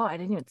like, whoa, I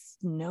didn't even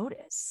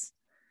notice.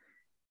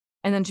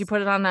 And then she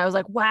put it on and I was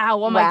like,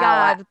 wow, oh my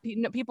Wow.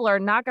 God, people are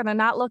not gonna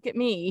not look at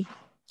me. yeah,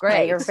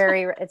 Great.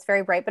 it's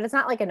very bright, but it's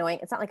not like annoying.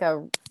 It's not like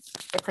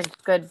it's a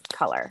good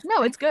color.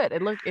 No, it's good.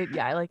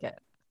 Yeah, I like it.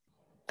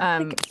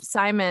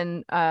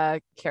 Simon,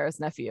 Kara's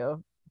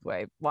nephew, who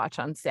I watch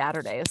on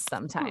Saturdays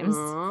sometimes,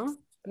 Aw.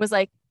 was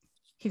like,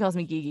 he calls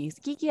me Gigi. He's,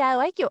 Gigi, I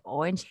like your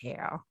orange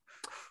hair.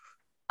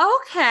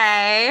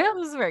 Okay. It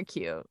was very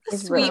cute.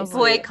 It's Sweet really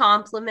boy sweet.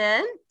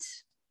 compliment.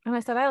 And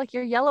I said, I like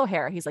your yellow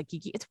hair. He's like,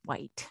 Gigi, it's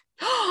white.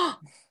 I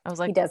was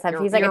like, He does have.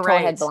 "You're- He's like a you're tall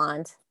right. head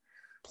blonde.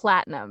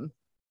 Platinum.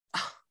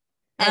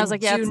 And I was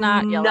like, yeah, do it's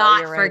not yellow.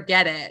 not You're right.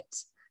 forget it.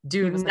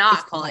 Do He was like, not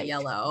 "It's call white." it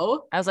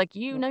yellow. I was like,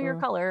 you know your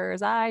Mm-mm.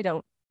 colors. I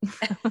don't.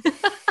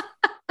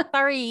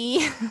 Sorry.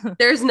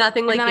 There's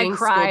nothing like And then I getting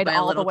cried schooled by a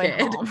all the little way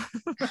kid.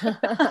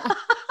 home.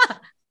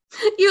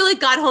 You like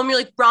got home, you're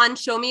like, Ron,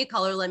 show me a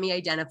color, let me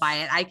identify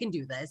it. I can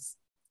do this.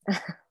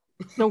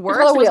 The worst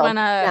color was wheel. when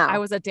Yeah. I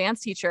was a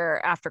dance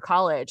teacher after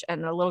college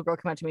and a little girl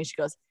came up to me. She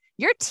goes,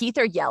 your teeth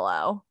are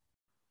yellow.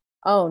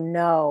 Oh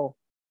no!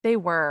 They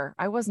were.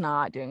 I was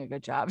not doing a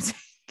good job.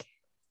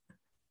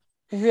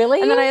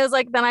 Really? And then I was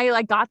like,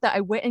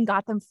 I went and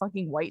got them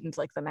fucking whitened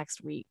like the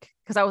next week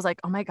because I was like,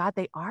 oh my God,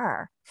 they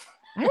are.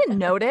 I didn't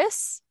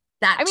notice.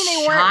 That I mean,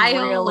 they child.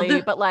 weren't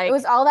really, but like It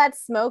was all that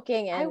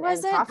smoking I and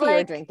wasn't coffee you were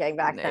like drinking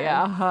back then.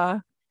 yeah.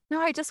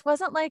 No, I just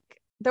wasn't like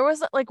there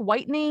was like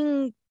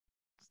whitening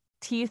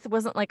teeth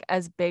wasn't like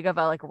as big of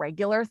a like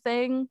regular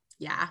thing.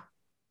 Yeah.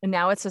 And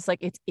now it's just like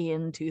it's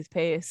in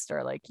toothpaste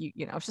or like you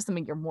know, it's just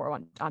something you're more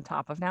on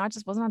top of now. I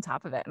just wasn't on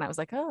top of it. And I was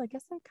like, oh, I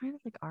guess they kind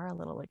of like are a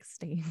little like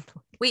stained.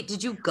 Wait,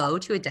 did you go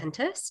to a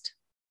dentist?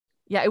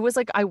 Yeah, it was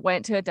like I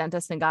went to a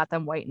dentist and got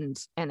them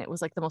whitened, and it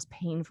was like the most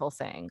painful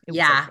thing. It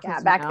Yeah. was like, Yeah,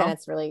 'cause back now, then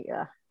it's really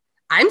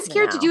I'm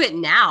scared to now, do it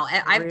now.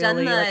 I've done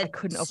really, the like I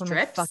couldn't open my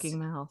strips. fucking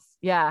mouth.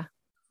 Yeah.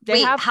 They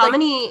Wait, have how like,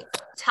 many?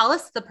 Tell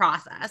us the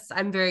process.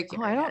 I'm very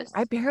oh, I curious.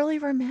 barely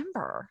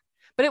remember.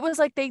 But it was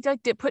like they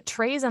like did put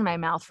trays in my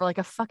mouth for like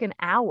a fucking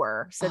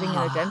hour sitting in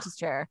a dentist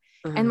chair.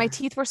 And my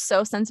teeth were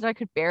so sensitive I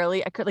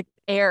could like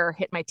air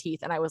hit my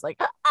teeth and I was like,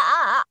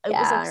 ah. It was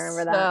like I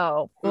remember that.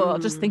 so well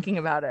just thinking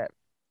about it.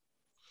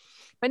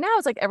 But now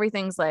it's like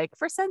everything's like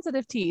for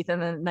sensitive teeth.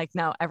 And then like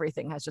now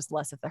everything has just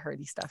less of the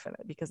hurty stuff in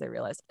it because they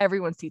realize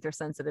everyone's teeth are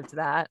sensitive to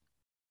that.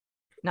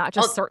 Not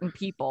just certain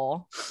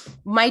people.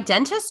 My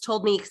dentist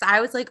told me, because I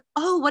was like,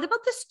 oh, what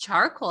about this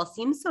charcoal?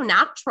 Seems so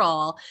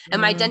natural.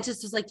 And my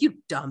dentist was like, you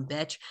dumb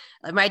bitch.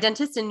 My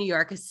dentist in New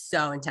York is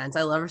so intense.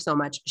 I love her so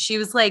much. She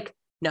was like,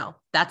 no,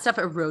 that stuff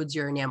erodes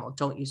your enamel.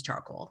 Don't use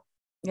charcoal.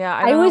 Yeah.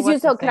 I was using,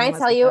 so can I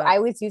tell you, I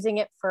was using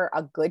it for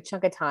a good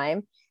chunk of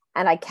time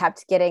and I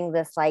kept getting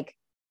this like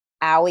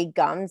owie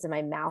gums and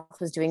my mouth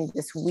was doing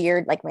this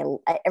weird, like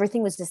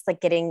everything was just like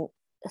getting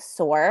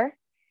sore.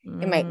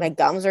 And my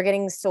gums were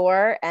getting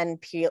sore and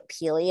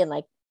peely and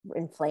like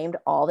inflamed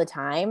all the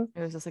time.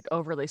 It was just like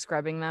overly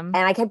scrubbing them.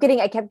 And I kept getting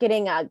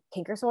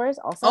canker sores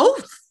also.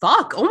 Oh,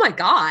 fuck. Oh my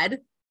God.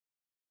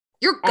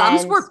 Your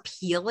gums were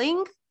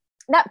peeling?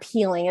 Not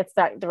peeling, it's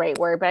not the right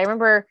word, but I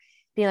remember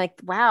being like,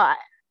 wow,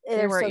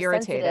 they were so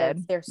irritated.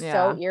 Sensitive. They're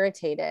so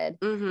irritated.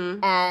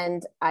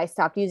 And I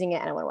stopped using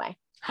it and it went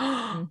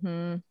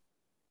away.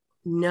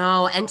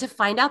 No, and to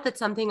find out that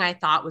something I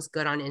thought was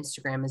good on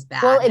Instagram is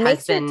bad. Well, it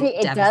makes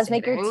it does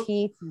make your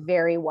teeth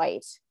very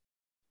white.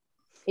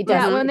 It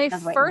does. Yeah, when they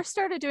first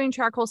started doing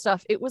charcoal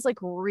stuff, it was like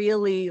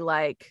really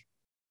like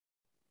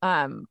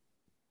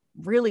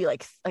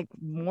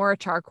more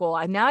charcoal.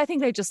 And now I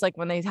think they just like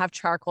when they have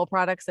charcoal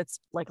products, it's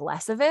like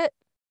less of it.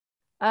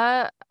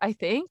 I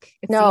think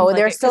no,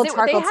 there's still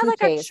charcoal they have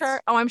toothpaste.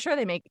 Like I'm sure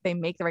they make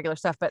the regular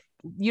stuff, but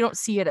you don't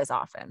see it as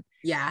often.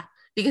 Yeah.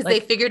 Because like, they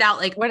figured out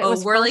like, when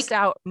we're like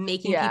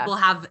making people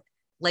have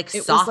like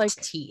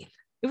soft teeth.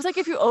 It was like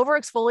if you over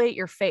exfoliate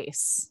your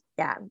face.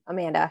 Yeah,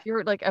 Amanda. If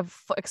you're like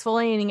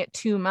exfoliating it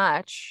too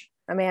much.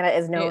 Amanda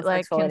is known for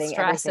exfoliating can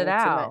stress it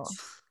out. Too much.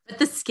 But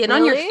the skin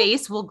on your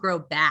face will grow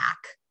back.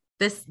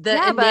 The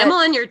enamel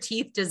on your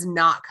teeth does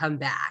not come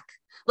back.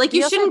 Like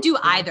you shouldn't do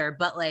either,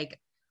 but like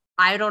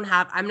I'm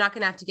not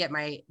gonna have to get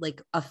my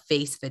like a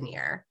face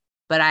veneer.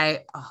 But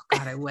oh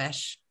God, I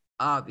wish.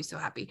 Oh, I'd be so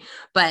happy.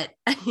 But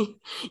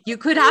you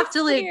could have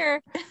to like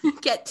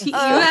get you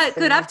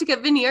could have to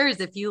get veneers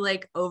if you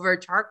like over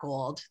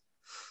charcoaled.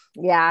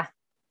 Yeah.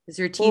 Because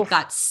your teeth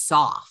got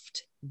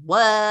soft.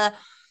 What?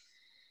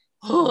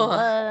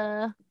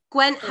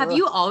 Gwen, have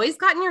you always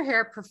gotten your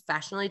hair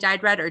professionally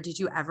dyed red or did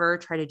you ever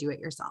try to do it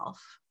yourself?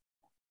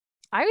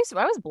 I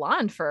was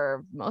blonde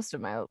for most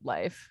of my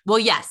life. Well,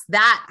 yes,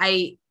 that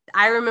I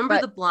remember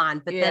the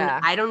blonde, but then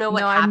I don't know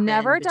what happened. I've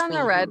never done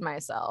the red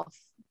myself.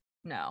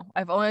 No,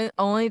 I've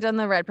only done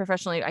the red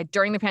professionally.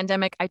 During the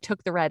pandemic, I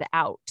took the red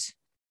out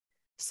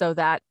so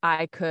that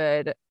I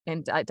could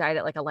and I dyed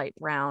it like a light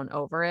brown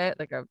over it,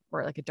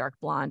 or like a dark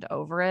blonde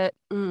over it,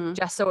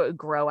 just so it would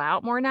grow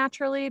out more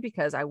naturally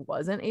because I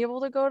wasn't able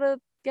to go to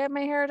get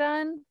my hair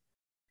done.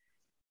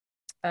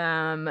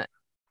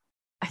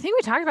 I think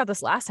we talked about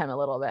this last time a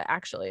little bit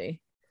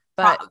actually,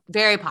 but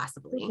very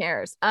possibly. Who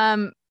cares?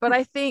 But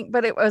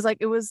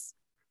it was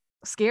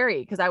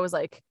scary because I was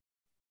like.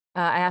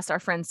 I asked our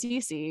friend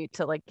Cece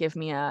to like give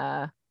me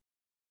a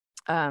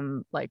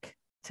like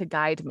to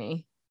guide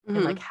me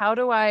and like how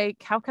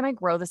can I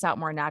grow this out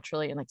more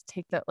naturally and like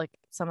take that like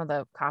some of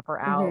the copper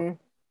out and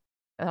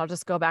I'll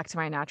just go back to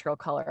my natural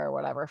color or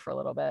whatever for a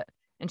little bit.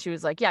 And she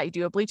was like, yeah, you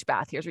do a bleach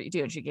bath, here's what you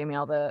do. And she gave me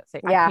all the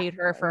things. I paid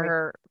her for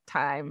her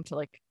time to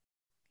like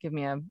give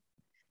me a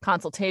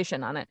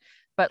consultation on it,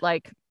 but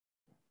like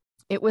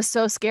it was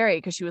so scary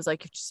because she was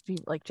like,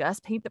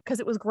 just paint because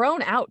it was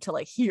grown out to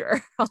like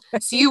here.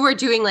 So you were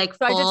doing like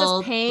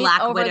full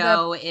Black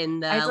Widow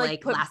in the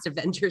like Last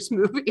Avengers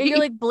movie. You're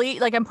like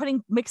like I'm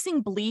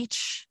mixing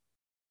bleach,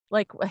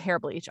 like a hair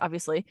bleach,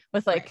 obviously,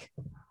 with like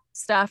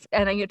stuff,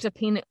 and I get to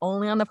paint it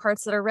only on the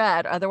parts that are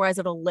red. Otherwise,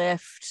 it'll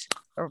lift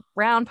a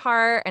brown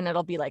part and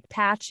it'll be like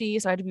patchy.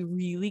 So I had to be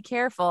really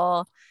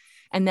careful.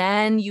 And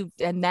then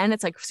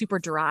it's like super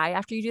dry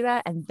after you do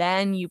that. And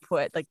then you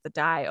put like the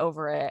dye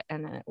over it.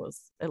 And then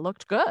it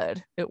looked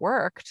good. It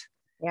worked.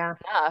 Yeah.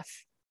 Enough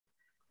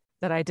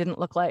that I didn't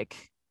look like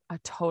a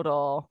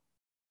total.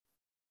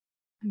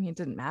 I mean, it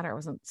didn't matter. I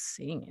wasn't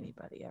seeing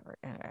anybody ever.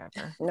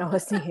 No, I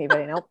was seeing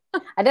anybody. Nope.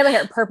 I did my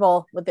hair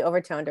purple with the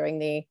overtone during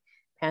the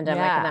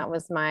pandemic. And that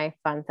was my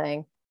fun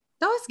thing.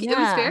 That was it was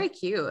Yeah. very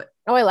cute.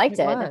 Oh, I liked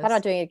It it. I thought was.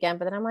 about doing it again,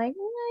 but then I'm like,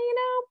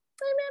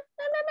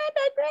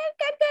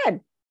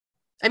 good.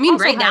 I mean,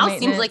 Also right high now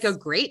seems like a maintenance.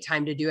 great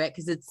time to do it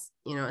because it's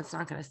it's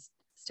not going to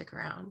stick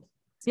around.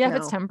 Yeah, if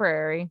it's No.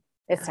 temporary.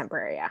 It's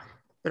temporary, yeah.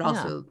 But Yeah.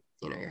 also,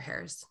 your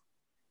hair's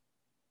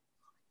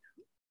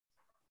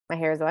My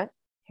hair is what?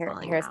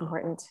 Falling Hair is out.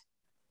 important.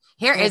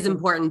 hair is Mhm.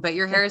 important, but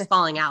your hair is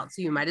falling out,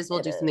 so you might as well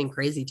It do something is.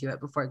 crazy to it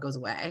before it goes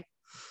away.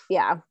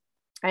 Yeah.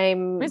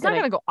 It's not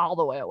gonna go all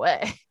the way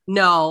away.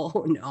 No,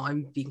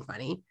 I'm being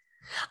funny.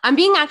 I'm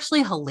being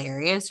actually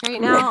hilarious right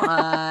now.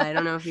 I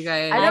don't know if you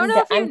guys. I don't know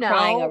if you I'm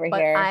crying know, over but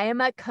here. I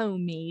am a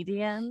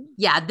comedian.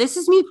 Yeah, this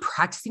is me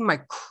practicing my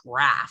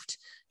craft.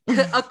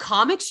 A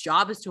comic's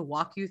job is to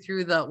walk you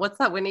through what's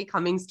that Whitney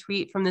Cummings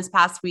tweet from this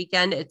past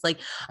weekend? It's like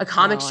a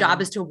comic's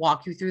job is to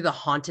walk you through the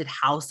haunted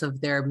house of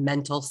their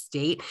mental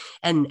state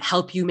and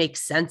help you make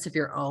sense of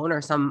your own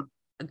or some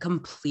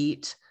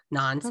complete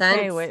nonsense.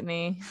 Okay,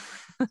 Whitney.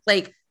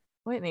 Like,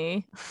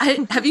 Whitney.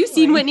 have you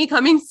seen Whitney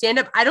Cummings stand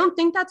up? I don't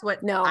think that's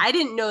what, No. I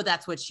didn't know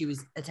that's what she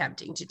was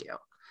attempting to do.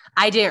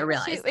 I didn't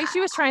realize that. She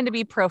was trying to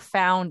be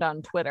profound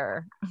on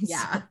Twitter.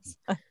 Yeah.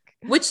 So,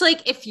 Which,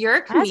 like, if you're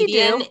a As you do.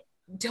 comedian,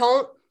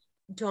 don't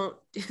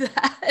do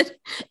that.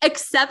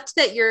 Except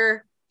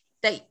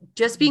that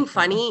just being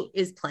funny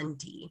is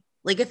plenty.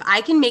 Like, if I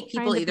can make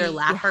people Trying to either be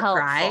laugh or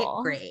cry,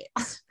 helpful. great.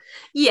 She's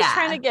Yeah.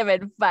 trying to give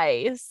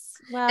advice.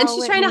 Well, And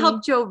she's trying to Whitney,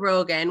 help Joe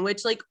Rogan,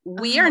 which, like,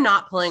 we are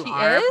not pulling she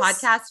our is?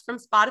 podcast from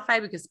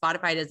Spotify because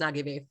Spotify does not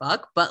give a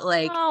fuck. But,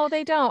 like, No,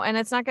 they don't. And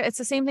it's not good. It's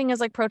the same thing as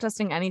like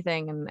protesting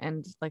anything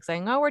and like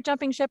saying, oh, we're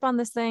jumping ship on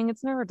this thing.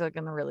 It's never going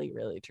to really,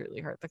 really, truly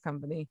hurt the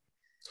company.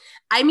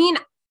 I mean,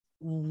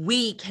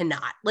 we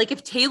cannot. Like,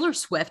 if Taylor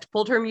Swift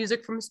pulled her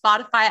music from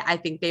Spotify, I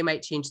think they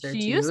might change their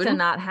She tune. used to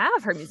not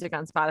have her music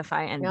on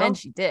Spotify, and No. then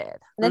she did.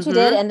 And then she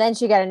did, and then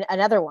she got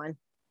another one.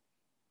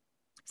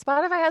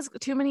 Spotify has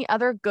too many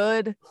other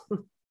good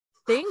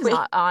things Wait.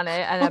 on it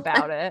and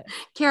about it.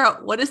 Kara,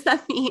 what does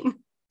that mean?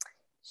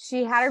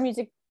 She had her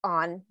music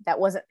on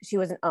she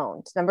wasn't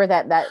owned. Remember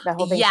that the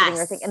whole thing shooting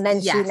her thing, and then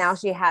Yes.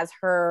 she has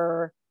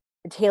her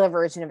Taylor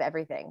version of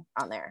everything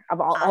on there of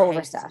all of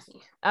her stuff.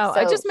 Oh,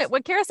 So-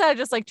 what Kara said, I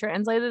just like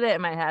translated it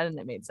in my head and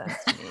it made sense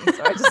to me.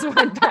 So I just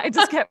went back, I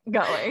just kept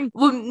going.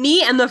 Well,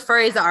 me and the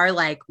furries are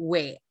like,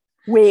 wait.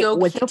 Wait, So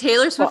what the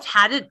Taylor Swift fuck?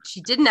 had it.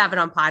 She didn't have it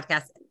on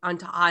podcast on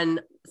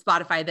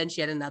Spotify. Then she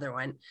had another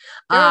one.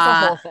 There was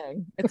a whole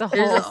thing. It's a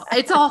whole.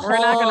 It's a whole. We're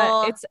not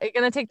gonna. It's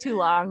gonna take too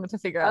long to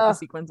figure out the Ugh.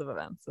 sequence of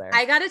events there.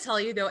 I gotta tell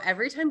you though,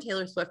 every time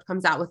Taylor Swift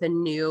comes out with a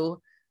new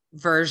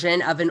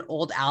version of an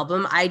old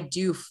album, I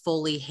do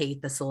fully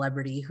hate the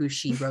celebrity who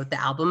she wrote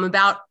the album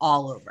about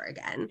all over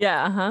again.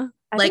 Yeah. Uh-huh.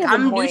 I Like, think it's a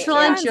I'm point, neutral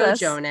yeah. on Reminds Joe us.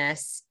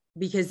 Jonas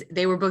because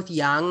they were both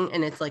young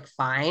and it's like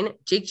fine.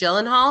 Jake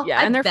Gyllenhaal, Yeah,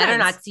 I and they're better friends.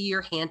 not see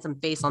your handsome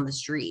face on the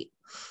street.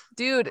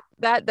 Dude,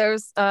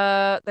 there's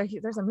a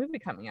movie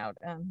coming out.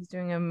 He's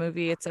doing a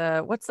movie. It's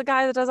what's the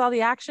guy that does all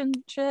the action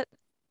shit?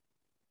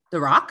 The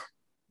Rock?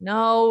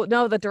 No,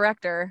 the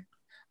director.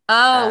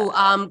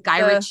 Oh,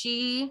 Guy the-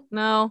 Ritchie,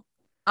 No,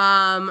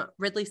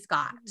 Ridley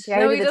Scott, Yeah,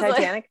 No, who he did the does, like,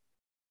 Titanic,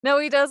 no,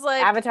 he does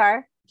like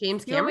Avatar.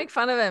 James you don't Cameron. make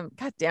fun of him.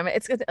 God damn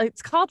it!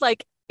 It's called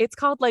like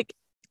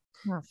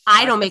oh, I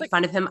fuck. don't It's make like,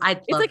 fun of him.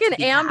 It's like an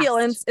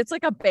ambulance. It's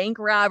like a bank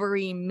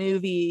robbery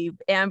movie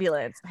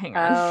ambulance. Hang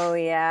on. Oh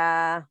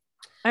yeah.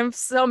 I'm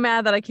so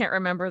mad that I can't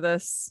remember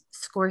this.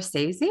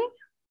 Scorsese.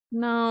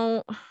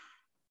 No.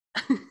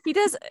 He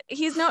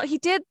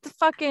did the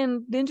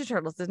fucking Ninja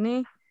Turtles, didn't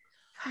he?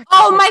 Fuck,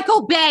 Oh, shit.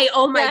 Michael Bay.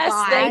 Oh my Yes,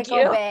 god. thank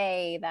Michael you.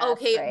 Bay. That's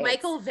Okay, right.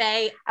 Michael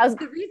Bay. I was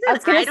The reason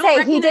gonna don't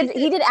say he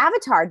recognize did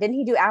Avatar. Didn't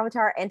he do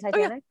Avatar and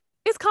Titanic?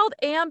 It's called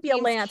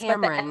Ambulance, but the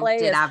Cameron LA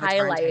did is Avatar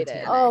and highlighted.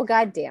 Titanic. Oh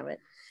god damn it.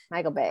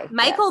 Michael Bay.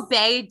 Michael yes.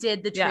 Bay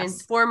did the Yes.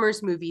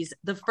 Transformers movies,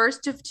 the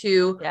first of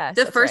two. Yes,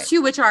 The that's first right.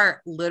 two, which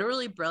are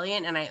literally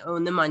brilliant, and I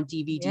own them on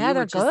DVD, Yeah,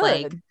 they're which is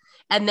like, good.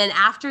 and then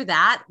after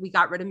that, we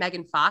got rid of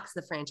Megan Fox,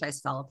 the franchise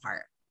fell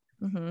apart.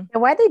 Mhm.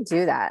 And why'd they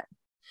do that?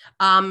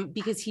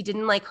 Because he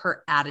didn't like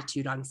her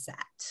attitude on set.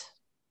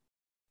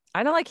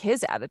 I don't like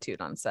his attitude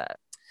on set.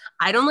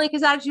 I don't like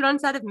his attitude on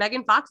set if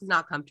Megan Fox is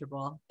not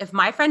comfortable. If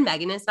my friend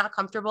Megan is not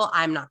comfortable,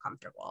 I'm not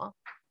comfortable.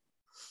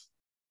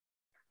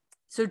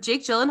 So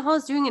Jake Gyllenhaal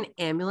is doing an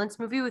ambulance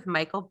movie with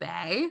Michael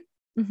Bay.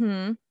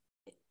 Mm-hmm.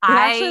 It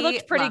I actually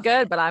looked pretty love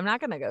good, it. but I'm not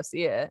gonna go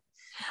see it.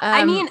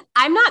 I mean,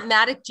 I'm not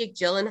mad at Jake it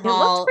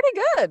Gyllenhaal looked pretty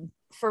good.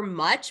 for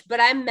much, but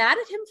I'm mad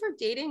at him for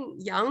dating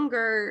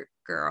younger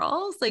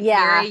girls, like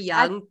Yeah, very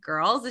young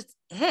girls. It's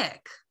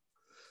ick.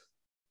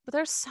 But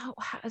there's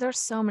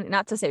so many.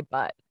 Not to say,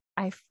 but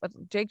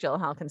Jake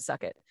Gyllenhaal can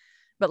suck it.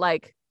 But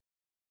like,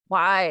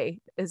 why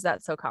is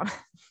that so common?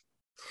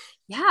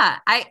 Yeah,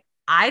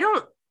 I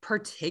don't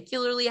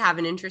particularly have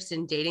an interest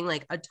in dating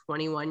like a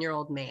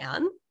 21-year-old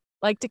man.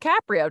 Like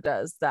DiCaprio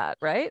does that,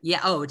 right?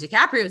 Yeah. Oh,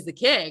 DiCaprio's the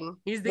king.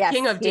 He's the Yes,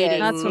 king of he is. dating.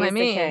 That's what I He's the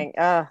mean. king.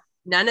 Ugh.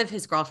 None of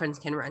his girlfriends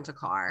can rent a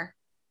car.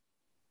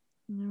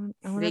 I wonder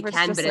They if it's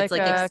can, just but it's,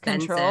 like, a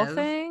control expensive.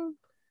 thing.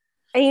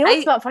 And you know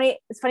what's about funny?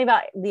 It's funny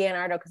about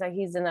Leonardo because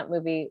he's in that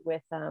movie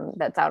with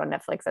that's out on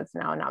Netflix that's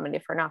now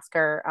nominated for an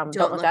Oscar.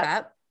 Don't Look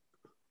Up.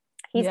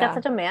 He's got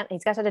such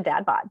a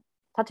dad bod,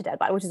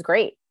 which is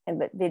great. And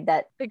but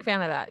that big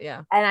fan of that,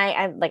 yeah.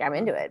 And I'm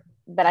into it.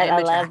 But I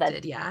love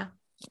that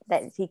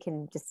that he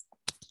can just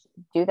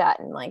do that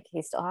and like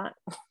he's still hot.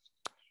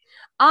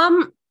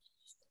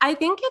 I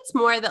think it's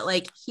more that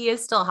like he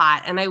is still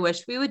hot, and I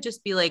wish we would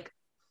just be like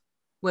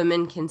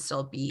women can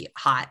still be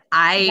hot.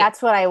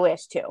 That's what I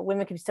wish too.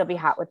 Women can still be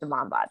hot with the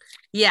mom bod.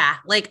 Yeah,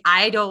 like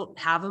I don't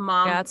have a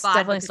mom bod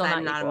definitely still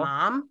I'm not a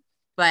mom,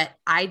 but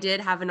I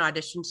did have an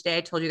audition today.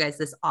 I told you guys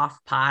this off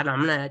pod.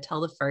 I'm gonna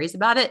tell the furries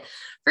about it.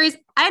 Furries,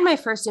 I had my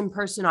first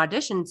in-person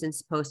audition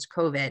since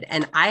post-COVID,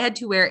 and I had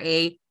to wear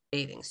a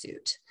bathing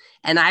suit.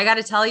 And I got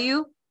to tell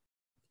you,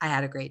 I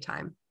had a great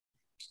time.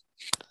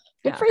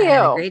 Good for you. I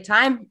had a great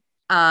time.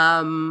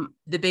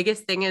 The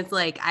biggest thing is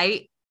like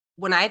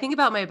when I think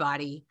about my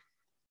body,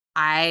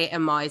 I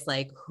am always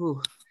like,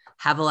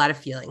 have a lot of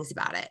feelings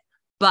about it.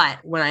 But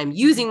when I'm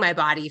using my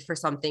body for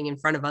something in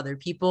front of other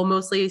people,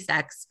 mostly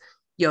sex,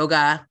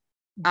 yoga,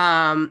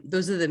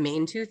 those are the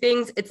main two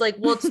things. It's like,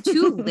 well, it's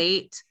too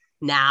late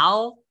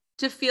now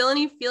to feel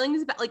any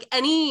feelings about like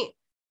any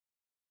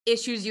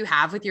issues you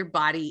have with your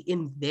body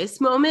in this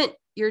moment.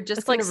 You're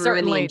just going to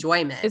ruin the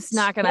enjoyment. It's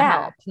not going to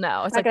help.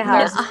 No, it's like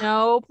there's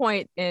no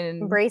point in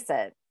embrace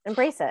it.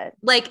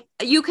 Like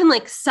you can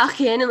like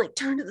suck in and like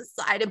turn to the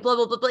side and blah,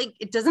 blah, blah, blah. Like,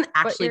 it doesn't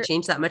actually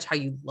change that much how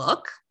you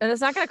look. And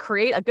it's not going to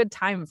create a good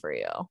time for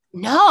you.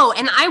 No.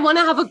 And I want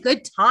to have a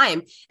good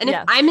time. And if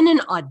I'm in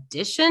an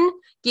audition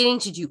getting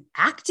to do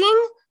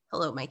acting,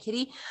 hello, my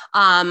kitty,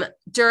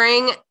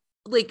 during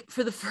like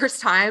for the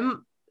first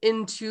time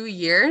in 2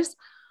 years,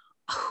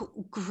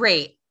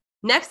 great.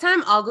 Next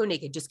time I'll go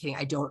naked. Just kidding.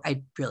 I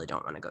really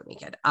don't want to go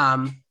naked.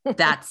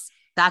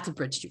 That's a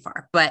bridge too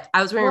far, but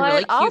I was wearing a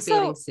really cute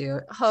bathing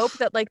suit. Hope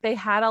that like they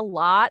had a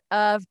lot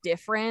of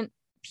different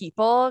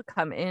people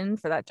come in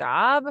for that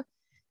job.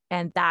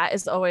 And that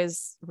is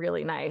always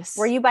really nice.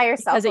 Were you by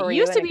yourself? Because it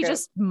used to be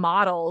just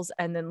models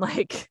and then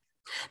like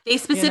they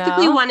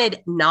specifically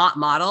wanted not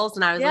models,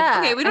 and I was like,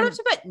 okay, we don't have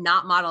to put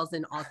not models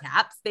in all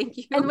caps. Thank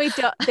you. And we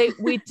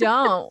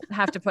don't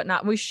have to put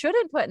we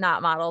shouldn't put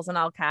not models in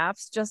all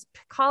caps. Just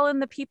call in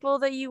the people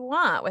that you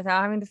want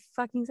without having to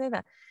fucking say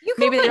that. You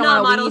can put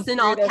not models in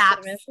all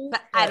caps,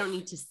 but I don't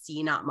need to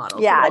see not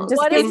models. Yeah, just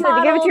give it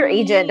to your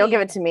agent. Don't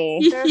give it to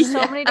me. There's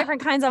so many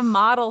different kinds of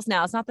models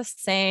now. It's not the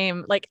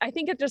same. Like I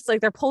think it just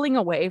like they're pulling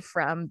away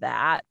from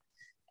that.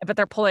 But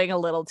they're pulling a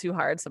little too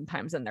hard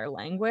sometimes in their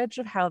language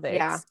of how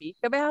they speak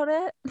about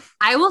it.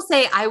 I will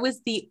say I was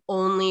the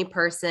only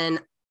person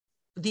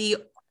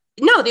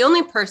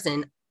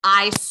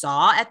I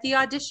saw at the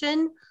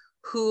audition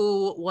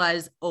who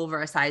was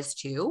over a size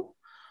 2.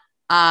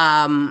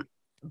 But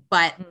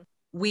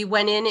we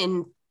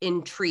went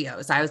in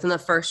trios. I was in the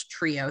first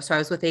trio. So I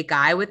was with a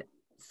guy with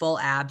full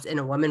abs and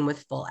a woman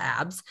with full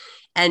abs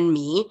and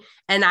me.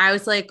 And I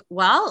was like,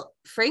 well,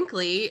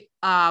 frankly,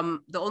 the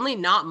only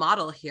not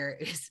model here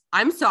is,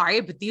 I'm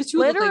sorry, but these two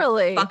look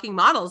like fucking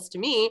models to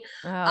me.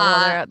 Oh,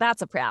 well,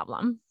 that's a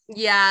problem.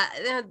 Yeah,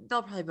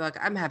 they'll probably book.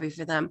 I'm happy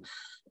for them.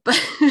 But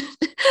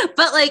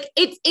like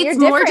it's you're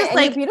more just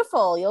like you're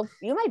beautiful.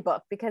 You might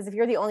book because if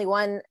you're the only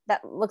one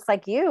that looks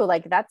like you,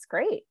 like that's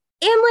great.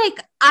 And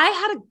like I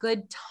had a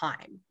good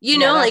time, you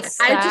know, like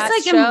I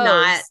just like am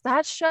not.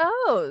 That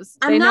shows.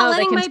 I'm not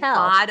letting my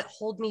bod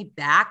hold me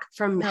back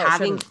from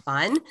having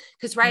fun.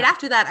 Because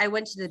after that, I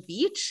went to the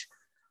beach.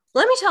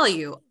 Let me tell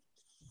you,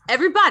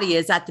 everybody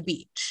is at the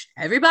beach.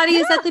 Everybody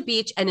is at the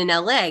beach, and in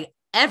LA,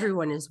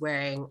 everyone is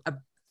wearing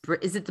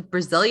is it the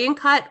Brazilian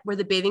cut where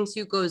the bathing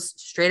suit goes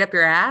straight up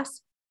your ass?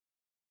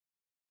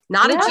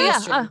 Not a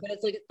G-string, but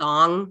it's like a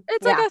thong.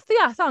 It's like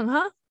a thong,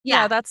 huh?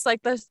 Yeah, that's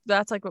like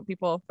what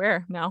people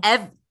wear now.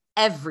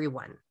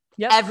 Everyone.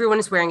 Yep. Everyone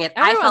is wearing it.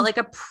 I felt like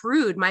a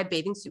prude. My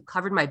bathing suit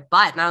covered my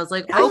butt. And I was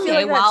like,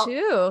 okay, well,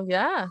 too.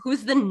 Yeah.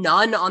 Who's the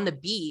nun on the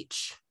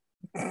beach?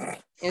 It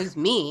was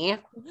me.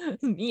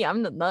 Me,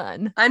 I'm the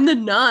nun. I'm the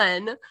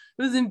nun. It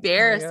was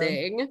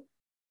embarrassing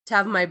to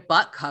have my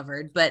butt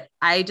covered. But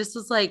I just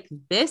was like,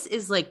 this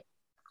is like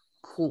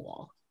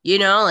cool. You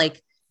know,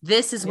 like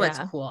this is what's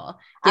cool.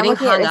 I'm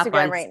looking at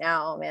Instagram right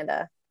now,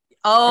 Amanda.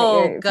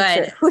 Oh,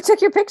 good. Picture. Who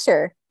took your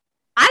picture?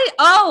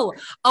 Oh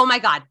my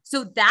God.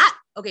 So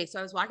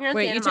I was walking around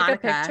Santa Monica, took a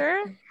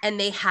picture? And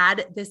they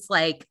had this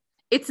like,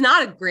 it's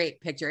not a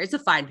great picture. It's a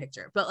fine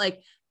picture, but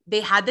like they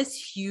had this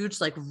huge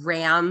like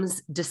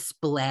Rams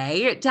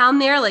display down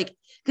there. Like,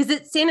 cause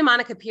Santa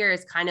Monica Pier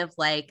is kind of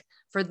like,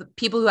 for the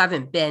people who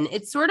haven't been,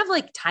 it's sort of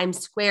like Times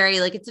Square.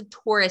 Like it's a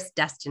tourist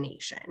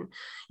destination.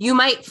 You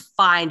might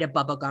find a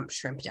Bubba Gump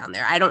shrimp down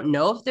there. I don't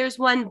know if there's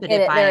one, but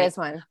there is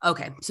one.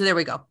 Okay. So there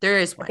we go. There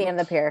is one. At the end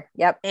of the pier.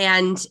 Yep.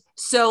 And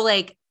so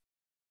like,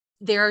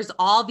 there's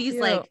all these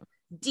like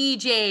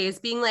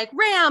DJs being like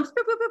Rams,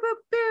 boo, boo, boo, boo,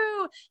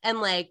 boo. And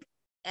like,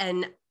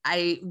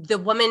 the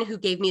woman who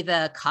gave me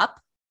the cup,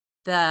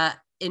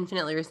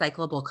 infinitely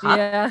recyclable cup.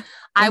 Yeah.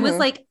 I was Mhm.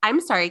 like,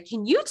 I'm sorry,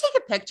 can you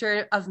take a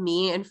picture of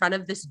me in front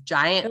of this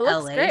giant It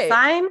looks LA great.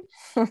 sign?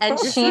 And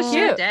You're she so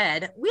sure cute.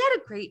 did. We had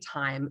a great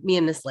time, me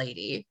and this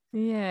lady.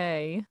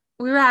 Yay.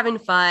 We were having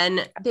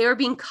fun. They were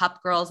being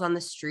cup girls on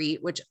the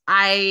street, which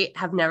I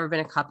have never been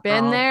a cup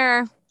girl. Been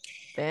there.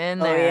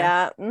 Been Oh there.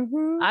 yeah.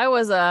 Mm-hmm. I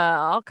was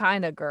all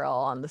kind of girl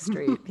on the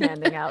street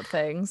handing out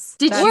things.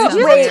 Did That you sounds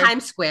do Wait. the weird.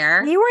 Times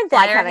Square You weren't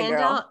that flyer kind of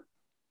girl. handout?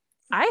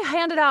 I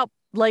handed out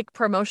like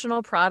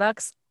promotional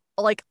products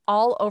like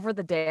all over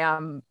the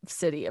damn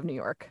city of New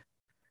York.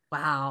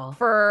 Wow.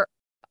 For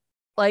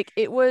like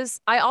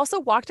I also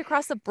walked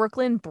across the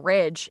Brooklyn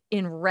Bridge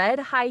in red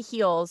high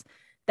heels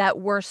that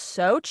were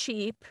so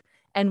cheap,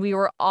 and we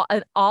were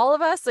all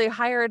of us, they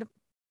hired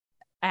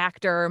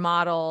actor,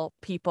 model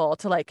people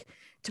to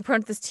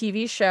promote this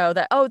TV show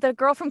that the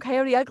girl from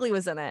Coyote Ugly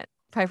was in it,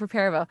 Piper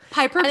Perabo.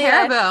 Piper Anyway,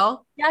 Perabo.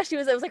 Yeah, she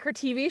was. It was like her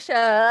TV show,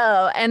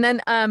 and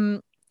then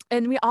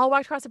and we all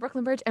walked across the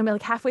Brooklyn Bridge, and we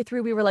like halfway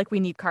through, we were like, we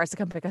need cars to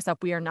come pick us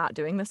up. We are not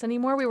doing this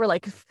anymore. We were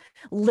like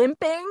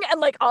limping and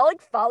like all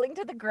like falling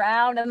to the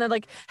ground, and then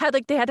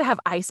they had to have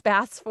ice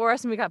baths for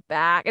us when we got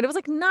back, and it was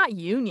like not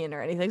union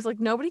or anything. It's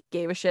like nobody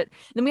gave a shit. And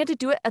then we had to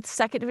do it a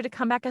second. We had to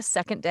come back a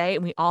second day,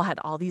 and we all had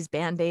all these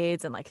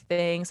band-aids and like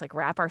things like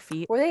wrap our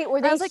feet. Were they I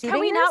was like, can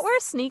we shooting not this? wear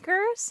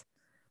sneakers?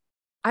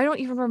 I don't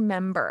even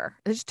remember.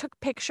 They just took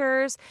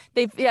pictures.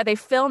 They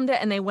filmed it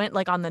and they went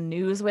like on the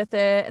news with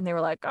it, and they were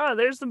like, "Oh,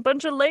 there's a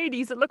bunch of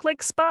ladies that look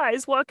like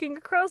spies walking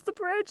across the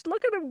bridge.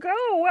 Look at them go!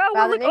 Wow, Wow, we're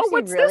that like, makes me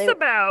what's really- this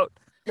about?"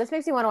 This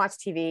makes me want to watch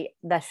TV.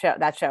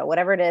 That show,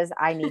 whatever it is,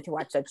 I need to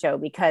watch that show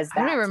because I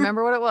don't even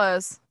remember what it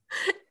was.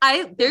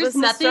 There's This is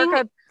nothing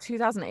circa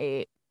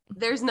 2008.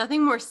 there's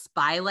nothing more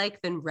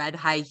spy-like than red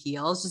high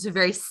heels. Just a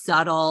very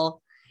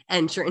subtle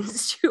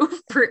entrance to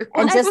fruit.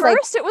 And At just, like,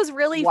 first, it was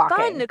really walking.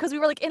 fun because we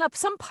were like in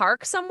some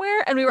park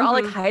somewhere, and we were all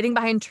like Mhm. hiding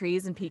behind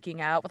trees and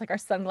peeking out with like our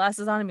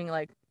sunglasses on and being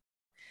like,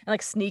 and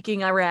like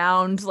sneaking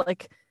around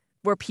like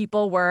where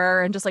people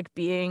were and just like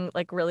being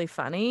like really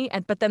funny.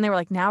 But then they were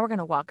like, now we're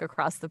gonna walk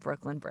across the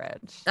Brooklyn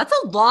Bridge. That's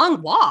a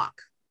long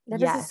walk. That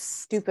is a Yes.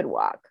 stupid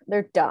walk.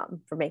 They're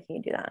dumb for making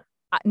you do that.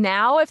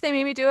 Now, if they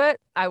made me do it,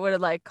 I would have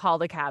like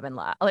called a cab and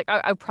left. Like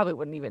I probably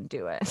wouldn't even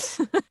do it.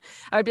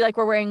 I would be like,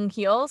 we're wearing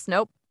heels.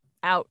 Nope.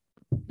 Out.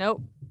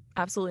 Nope.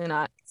 Absolutely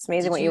not. It's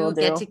amazing Did what you will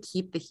do. get to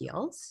keep the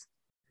heels?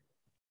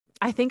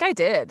 I think I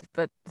did,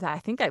 but I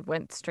think I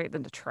went straight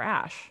into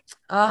trash.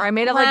 Or Oh, I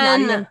made it like not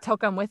Gwen. even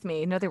took them with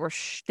me. No, they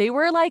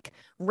were like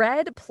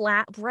bright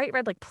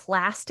red, like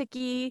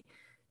plasticky,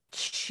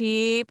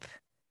 cheap.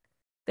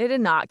 They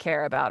did not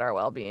care about our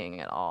well-being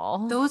at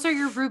all. Those are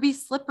your ruby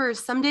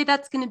slippers. Someday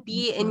that's going to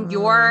be in Mhm.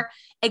 your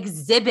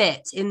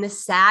exhibit in the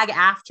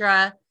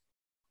SAG-AFTRA,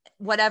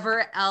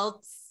 whatever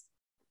else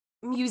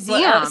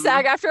museum.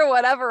 SAG-AFTRA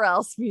whatever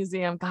else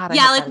museum. God. I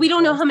Yeah, hope like that we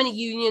don't know exists. how many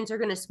unions are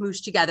going to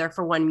smoosh together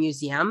for one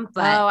museum,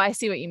 but Oh, I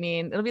see what you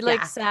mean. It'll be like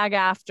Yeah.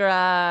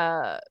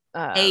 SAG-AFTRA,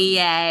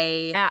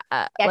 AEA,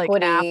 like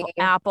Equity.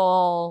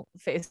 Apple,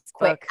 Facebook,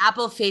 Quick.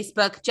 Apple,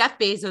 Facebook, Jeff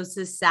Bezos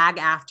is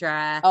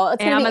SAG-AFTRA. Oh,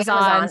 it's gonna Amazon,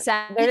 be Amazon.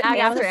 SAG-AFTRA,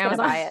 Amazon's gonna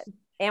Amazon. buy it. It's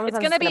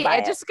Amazon's gonna be buy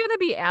it. just gonna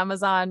be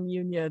Amazon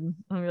Union.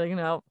 I'm like,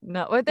 no.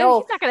 No, He's not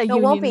gonna no, it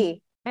union won't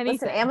be. anything.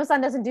 Listen,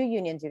 Amazon doesn't do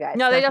unions, you guys.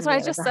 No, Not that's gonna why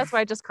be Amazon. that's why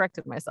I just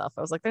corrected myself.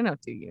 I was like, they don't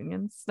do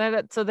unions.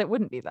 So that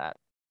wouldn't be that.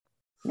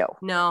 No.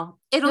 No,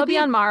 It'll be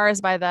on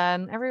Mars by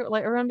then.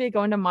 Everyone be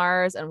going to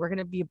Mars, and we're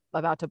gonna be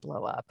about to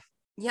blow up.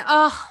 Yeah.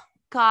 Oh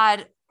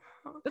God.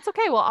 It's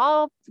okay. We'll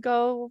all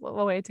go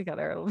away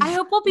together. I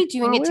hope we'll be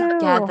doing it Woo.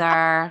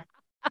 together.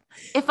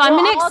 If I'm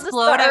Well, gonna all just the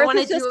explode, I Earth want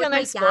to is do just it with gonna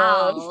my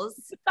explode.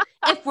 gals.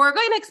 If we're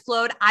going to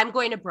explode, I'm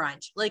going to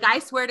brunch. Like I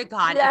swear to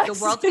God, if Yes.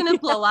 the world's gonna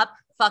blow up,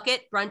 fuck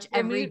it, brunch Give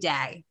every me-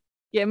 day.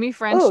 Give me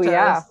French Oh, toast.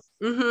 yeah.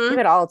 Mm-hmm. Give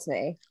it all to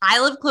me. I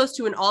live close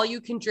to an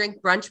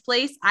all-you-can-drink brunch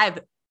place. I have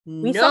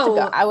We still have to no.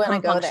 go. I want to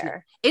go compunction.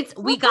 there. It's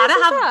we What place gotta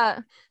is have.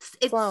 that?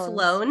 It's Sloan's.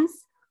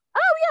 Sloan's.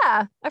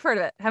 Yeah, I've heard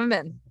of it. Haven't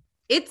been.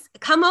 It's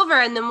come over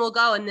and then we'll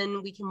go and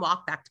then we can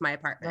walk back to my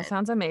apartment. That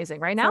sounds amazing.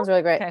 Right now, Sounds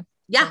really great. Okay.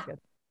 Yeah, Sounds good.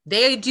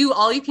 they do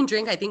all you can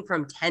drink. I think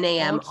from 10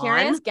 a.m.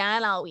 on.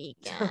 gone all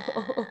weekend.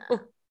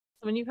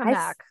 When you come I s-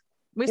 back,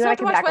 we you still and I have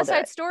to come watch back, we'll West do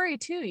Side it. Story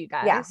too, you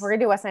guys. Yeah, we're gonna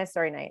do West Side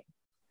Story night.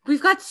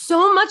 We've got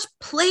so much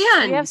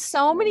planned. We have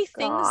so many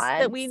things God,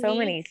 that we so need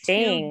many to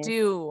things.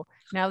 do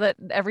now that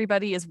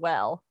everybody is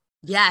well.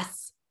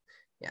 Yes.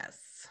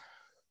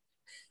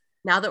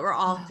 Now that we're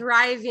all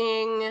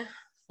thriving,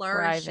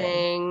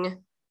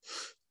 flourishing,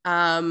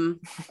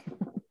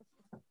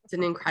 it's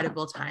an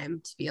incredible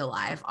time to be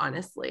alive,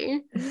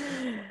 honestly.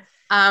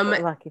 We're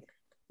lucky.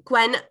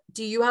 Gwen,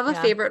 do you have a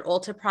Yeah. favorite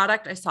Ulta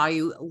product? I saw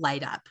you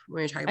light up when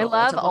we were talking I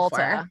about love Ulta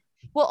Ulta. before.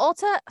 Well,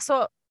 Ulta,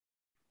 so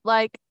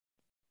like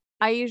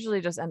I usually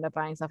just end up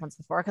buying stuff on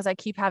Sephora because I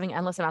keep having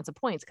endless amounts of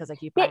points because I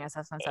keep Yeah, buying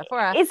stuff on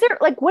Sephora. Is there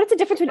like what is the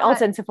difference between But-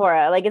 Ulta and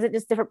Sephora? Like, is it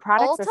just different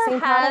products or Ulta same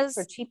products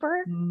or has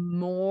cheaper?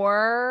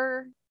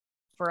 More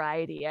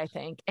variety, I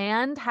think,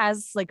 and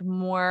has like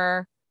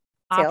more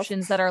Sales?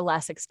 options that are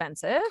less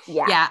expensive.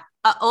 Yeah. Yeah.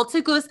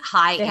 Ulta goes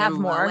high They and have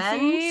low Morphe,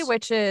 end.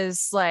 which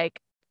is like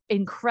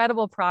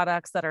incredible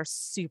products that are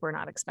super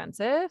not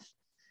expensive.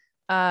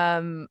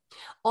 Ulta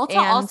and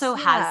also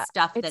yeah, has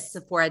stuff that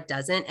Sephora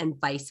doesn't, and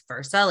vice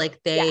versa.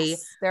 Like there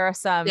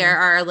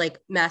are like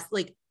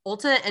like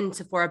Ulta and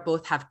Sephora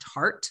both have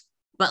Tarte,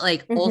 but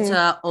like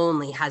Ulta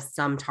only has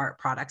some Tarte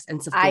products,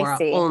 and Sephora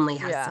only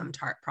has some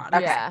Tarte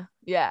products.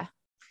 Yeah.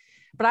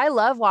 But I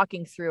love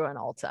walking through an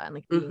Ulta and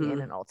like being in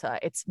an Ulta.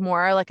 It's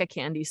more like a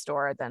candy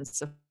store than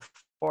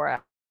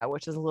Sephora,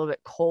 which is a little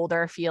bit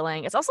colder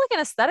feeling. It's also like an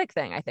aesthetic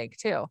thing, I think,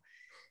 too.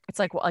 It's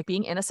like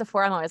being in a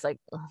Sephora, I'm always like,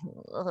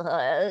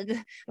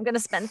 I'm going to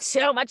spend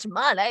so much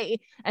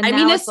money. And I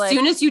mean, as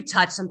soon as you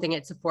touch something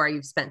at Sephora,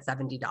 you've spent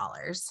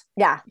 $70.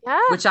 Yeah.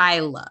 Which I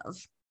love.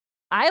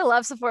 I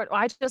love Sephora.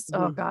 I just,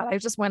 oh God, I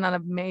just went on a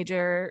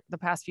major, the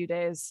past few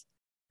days,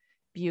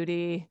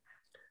 beauty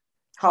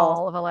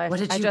haul of a life. What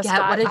did you get?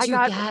 What did you get?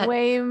 I got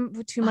way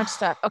too much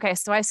stuff. Okay.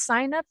 So I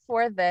signed up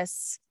for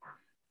this.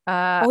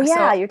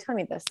 You're telling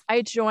me this.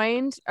 I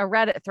joined a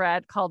Reddit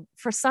thread called,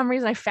 for some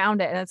reason I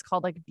found it, and it's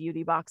called like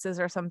beauty boxes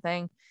or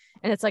something.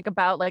 And it's like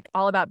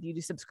all about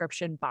beauty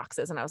subscription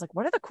boxes. And I was like,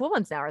 what are the cool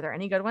ones now? Are there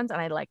any good ones?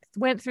 And I like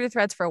went through the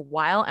threads for a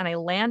while, and I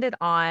landed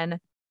on,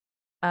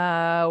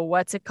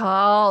 what's it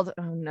called?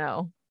 Oh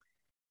no.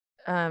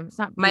 It's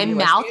not my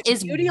mouth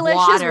is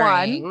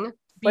watering.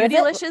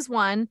 Beautylish is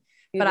one,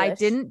 but I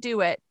didn't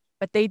do it.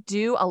 But they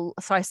do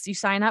you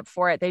sign up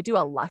for it. They do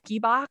a lucky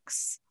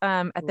box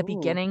at the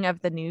beginning of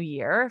the new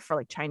year for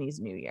like Chinese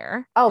New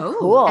Year. Oh,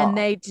 cool. And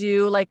they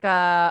do like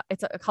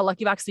it's called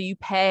lucky box. So you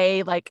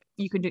pay like,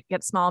 you can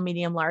get small,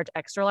 medium, large,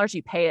 extra large.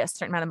 You pay a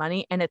certain amount of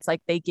money, and it's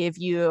like they give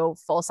you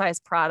full size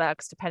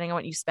products depending on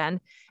what you spend.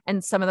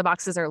 And some of the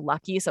boxes are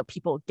lucky, so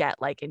people get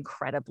like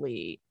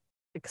incredibly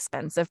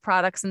expensive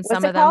products, and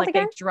some of them like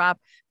again? They drop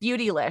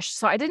Beautylish.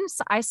 So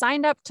I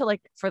signed up to like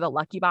for the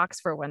lucky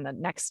box for when the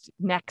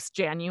next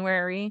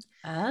January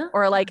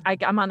or like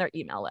I'm on their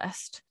email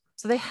list.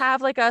 So they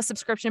have like a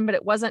subscription,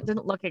 but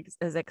didn't look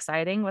as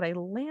exciting. What I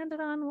landed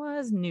on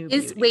was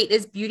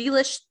is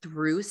Beautylish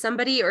through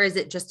somebody, or is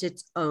it just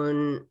its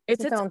own?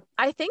 It's its own.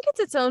 I think it's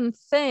its own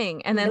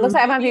thing. And then it looks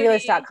like I'm on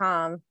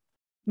beautylish.com.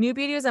 New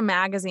Beauty is a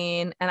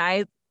magazine,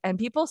 and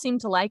people seem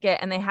to like it,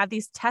 and they have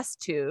these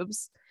test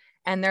tubes.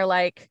 And they're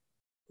like,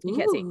 you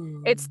can't see,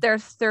 they're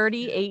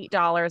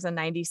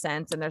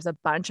 $38.90. And there's a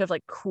bunch of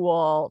like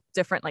cool,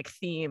 different, like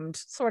themed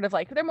sort of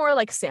like, they're more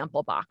like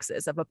sample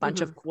boxes of a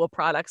bunch of cool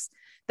products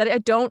that I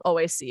don't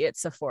always see at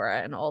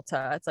Sephora and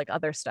Ulta. It's like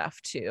other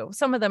stuff too.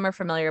 Some of them are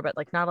familiar, but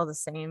like not all the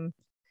same.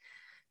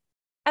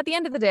 At the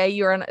end of the day,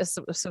 you're on a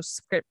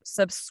subscription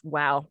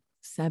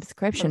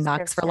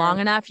box for long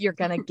enough, you're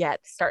going to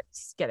start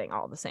getting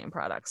all the same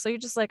products. So you're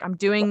just like, I'm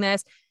doing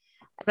this.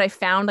 But I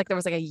found like there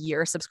was like a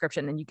year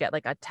subscription, and you get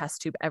like a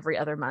test tube every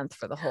other month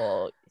for the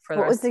whole.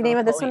 What was the name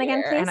of this one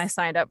again, please? And I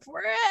signed up for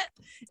it.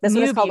 This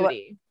one is called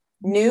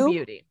New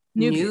Beauty.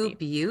 And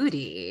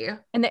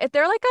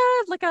they're like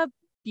a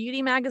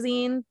beauty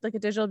magazine, like a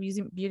digital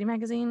beauty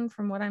magazine,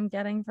 from what I'm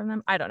getting from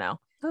them. I don't know.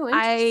 Oh,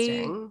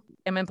 interesting.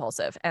 I am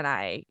impulsive, and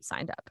I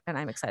signed up, and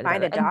I'm excited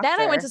about it. And then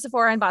I went to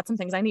Sephora and bought some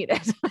things I needed.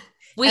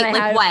 Wait,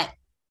 like what?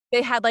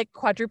 They had like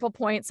quadruple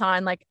points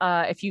on like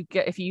if you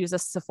use a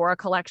Sephora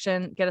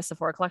collection, get a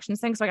Sephora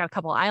collections thing. So I got a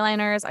couple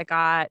eyeliners. I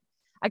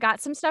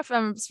got some stuff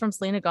from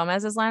Selena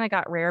Gomez's line. I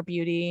got Rare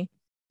Beauty.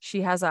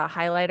 She has a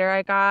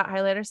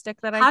highlighter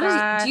stick that I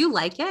got. Do you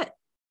like it?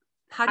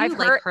 How do you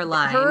like her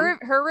line?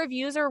 Her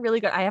reviews are really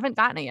good. I haven't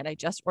gotten it yet. I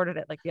just ordered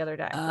it like the other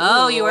day.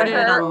 Oh, you ordered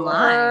it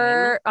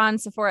online? On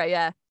Sephora,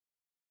 yeah.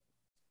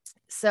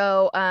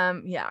 So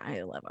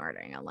I love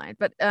ordering online,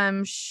 but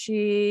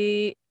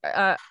she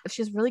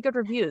has really good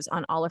reviews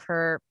on all of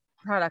her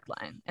product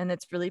line, and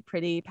it's really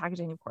pretty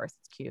packaging. Of course,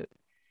 it's cute.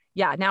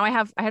 Yeah, now I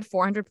had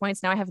 400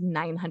 points. Now I have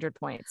 900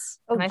 points.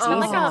 And I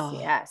spent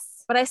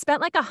but I spent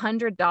like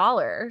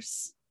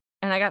 $100,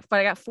 and I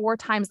got 4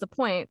 times the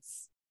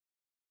points.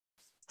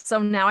 So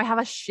now I have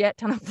a shit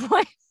ton of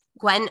points.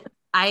 Gwen,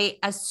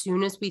 as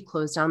soon as we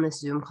close down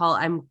this Zoom call,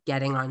 I'm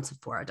getting on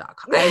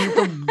Sephora.com.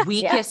 I'm the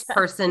weakest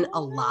person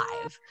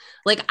alive.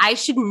 Like, I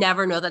should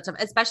never know that stuff,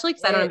 especially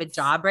because I don't have a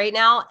job right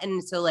now.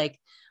 And so like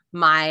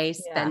my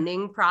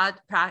spending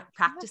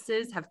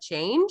practices have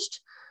changed,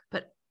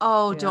 but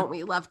don't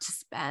we love to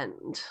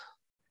spend?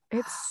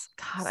 It's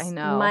God, I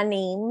know.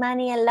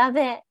 Money. I love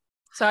it.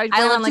 So I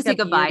love to say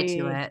goodbye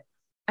to it.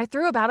 I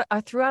threw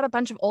out a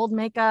bunch of old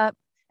makeup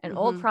and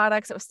old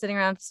products that was sitting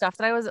around, stuff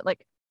that I was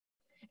like,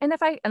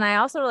 and I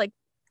also like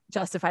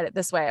justified it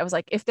this way. I was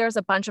like, if there's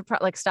a bunch of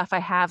like stuff I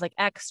have like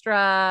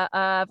extra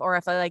of, or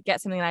if I like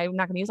get something that I'm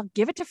not going to use, I'll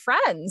give it to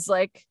friends.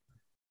 Like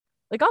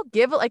I'll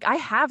give it, like I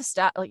have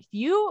stuff, like if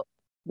you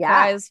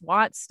guys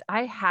want,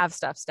 I have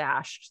stuff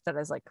stashed that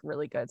is like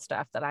really good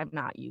stuff that I'm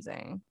not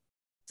using.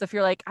 So if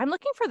you're like, I'm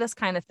looking for this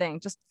kind of thing,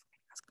 just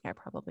ask me. I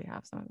probably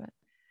have some of it.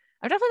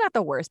 I'm definitely not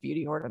the worst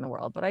beauty hoarder in the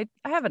world, but I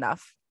have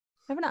enough.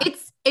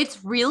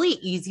 It's really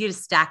easy to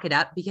stack it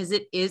up because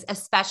it is,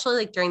 especially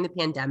like during the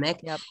pandemic.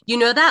 Yep. You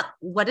know that,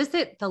 what is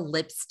it? The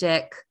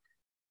lipstick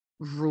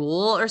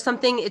rule or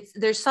something.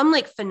 There's some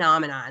like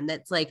phenomenon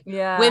that's like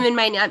women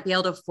might not be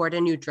able to afford a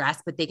new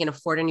dress, but they can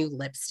afford a new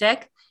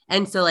lipstick.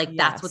 And so like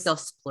that's what they'll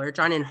splurge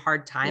on in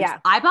hard times. Yeah.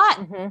 I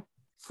bought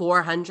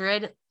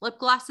 400 lip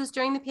glosses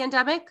during the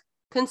pandemic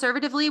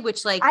conservatively,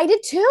 which like I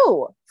did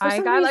too. I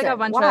got like a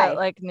bunch of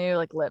like new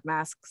like lip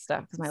mask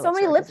stuff because my so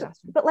many lips,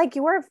 but like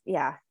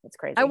it's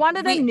crazy. I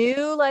wanted a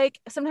new like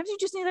sometimes you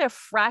just need a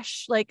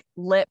fresh like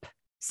lip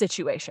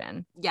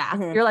situation.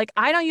 Yeah. You're like,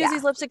 I don't use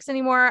these lipsticks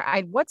anymore.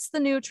 What's the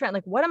new trend?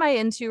 Like, what am I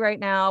into right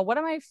now? What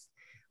are my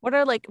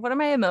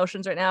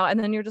emotions right now? And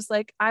then you're just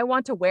like, I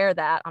want to wear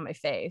that on my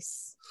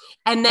face.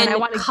 And then I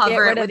want to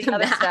cover it with the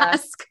other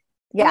mask. Stuff.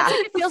 Yeah.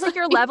 It feels like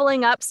you're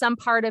leveling up some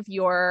part of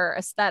your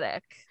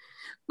aesthetic.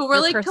 But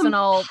we're like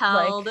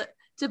compelled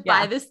to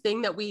buy this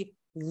thing that we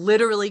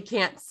literally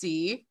can't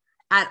see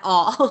at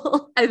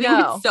all. I think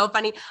it's so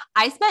funny.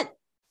 I spent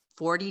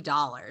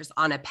 $40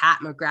 on a Pat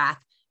McGrath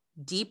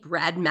deep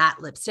red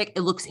matte lipstick.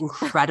 It looks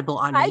incredible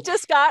on me. I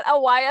just got a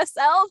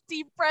YSL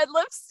deep red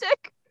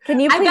lipstick. Can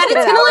you please I bet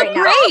it's gonna look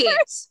great.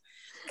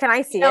 Can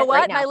I see it? You know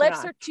what? Right now? My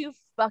lips are too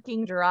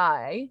fucking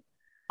dry.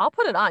 I'll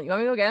put it on. You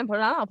want me to go get it and put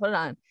it on? I'll put it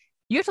on.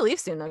 You have to leave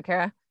soon though,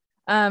 Kara.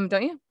 Don't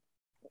you?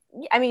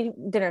 I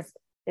mean, dinner's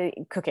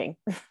cooking.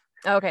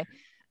 Okay.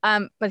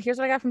 But here's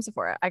what I got from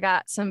Sephora. I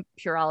got some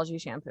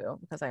Pureology shampoo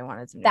because I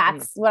wanted some.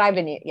 That's what I've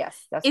been using.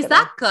 Yes. Is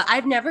that good?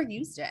 I've never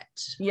used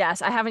it.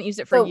 Yes. I haven't used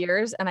it for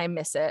years and I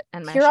miss it.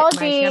 And my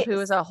shampoo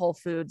is a Whole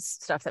Foods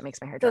stuff that makes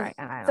my hair dry.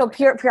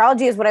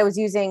 Pureology is what I was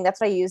using.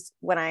 That's what I used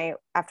when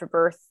after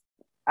birth,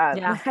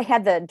 I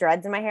had the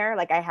dreads in my hair.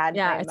 Like I had,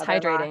 it's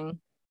hydrating.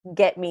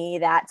 Get me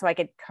that so I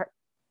could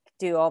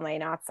do all my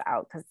knots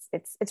out because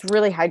it's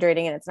really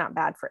hydrating and it's not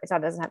bad it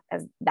doesn't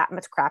have that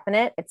much crap in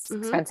it. It's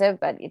expensive,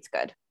 but it's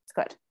good. It's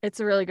good. It's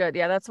really good.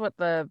 Yeah, that's what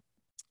the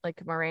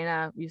like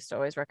Morena used to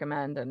always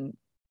recommend. And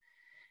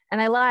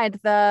I lied.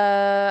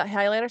 The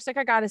highlighter stick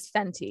I got is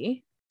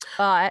Fenty,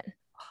 but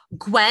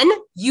Gwen,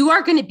 you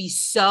are going to be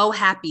so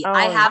happy.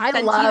 I have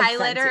Fenty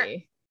highlighter.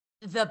 Fenty.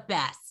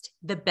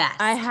 The best.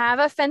 I have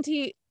a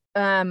Fenty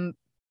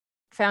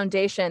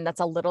foundation that's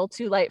a little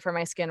too light for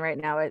my skin right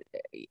now.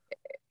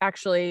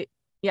 It's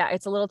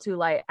a little too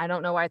light. I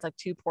don't know why. It's like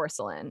too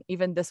porcelain.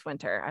 Even this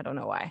winter, I don't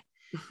know why.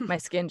 My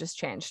skin just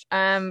changed.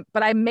 But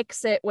I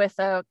mix it with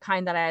a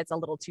kind that it's a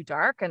little too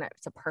dark, and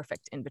it's a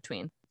perfect in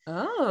between.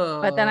 Oh,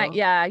 but then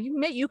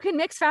you can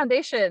mix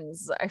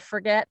foundations. I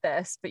forget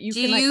this, but you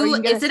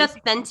can. Is it a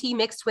Fenty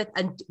mixed with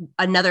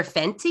another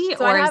Fenty,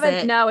 so or is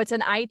it? No, it's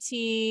an it's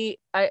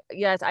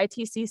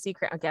ITCC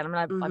cream. Again,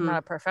 I'm not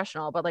a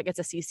professional, but like it's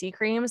a CC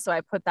cream. So I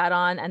put that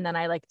on, and then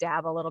I like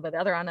dab a little bit of the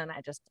other on, and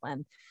I just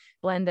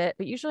blend it.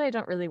 But usually I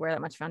don't really wear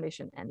that much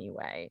foundation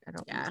anyway. I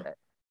don't use it.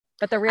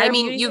 But the Rare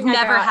Beauty you've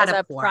never had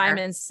a prime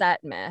and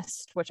set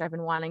mist, which I've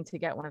been wanting to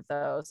get one of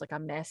those, like a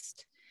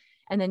mist.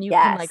 And then you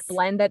can like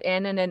blend it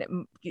in, and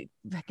then it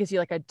gives you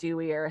like a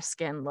dewier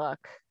skin look.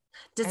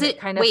 Does it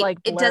kind of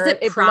like does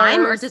it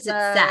prime or does it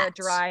set?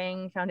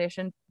 Drying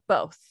foundation,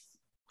 both.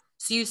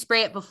 So you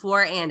spray it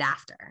before and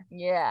after.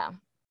 Yeah.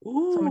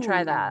 Ooh. So I'm gonna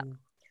try that. And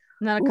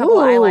then a couple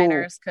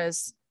eyeliners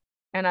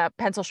and a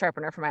pencil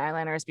sharpener for my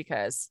eyeliners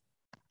because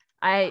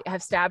I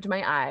have stabbed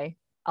my eye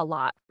a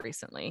lot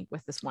recently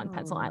with this one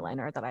pencil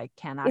eyeliner that I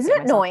cannot. Isn't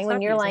it annoying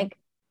when you're like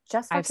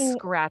I've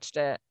scratched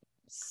it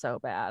so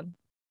bad.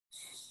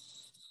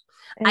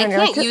 I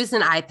can't use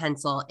an eye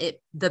pencil.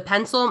 The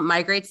pencil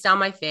migrates down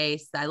my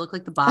face. I look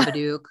like the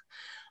Babadook.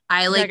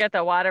 I get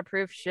the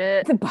waterproof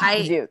shit.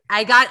 The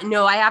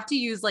I have to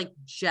use like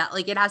gel.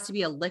 Like it has to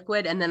be a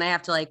liquid, and then I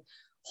have to like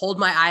hold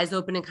my eyes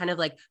open and kind of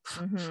like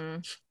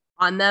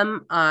on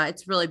them.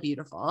 It's really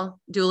beautiful.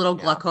 Do a little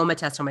glaucoma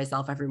test on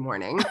myself every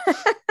morning.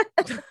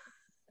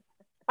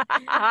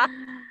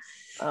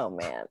 Oh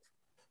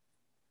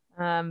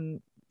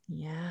man.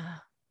 Yeah.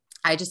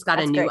 I just got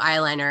a new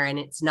eyeliner and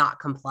it's not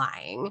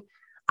complying.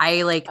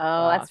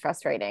 That's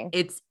frustrating.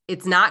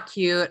 It's not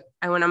cute.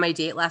 I went on my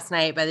date last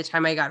night. By the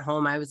time I got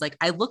home, I was like,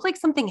 I look like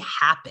something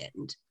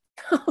happened.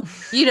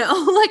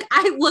 Like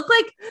I look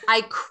like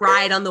I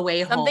cried on the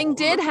way home. Something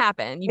did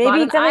happen.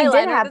 Maybe something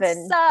did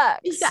happen.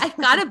 Sucks. Yeah, I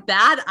got a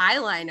bad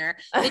eyeliner.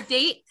 The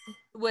date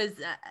was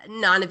a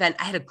non-event.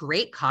 I had a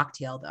great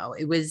cocktail though.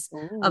 It was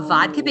a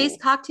vodka-based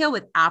cocktail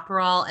with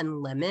Aperol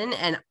and lemon,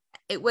 and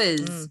it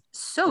was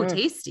so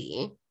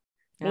tasty.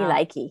 Me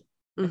likey.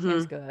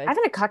 Tastes good. I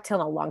haven't had a cocktail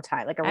in a long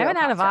time. Like I haven't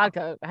had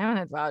vodka in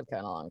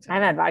a long time. I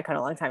haven't had vodka in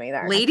a long time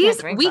either.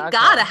 Ladies, we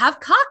gotta have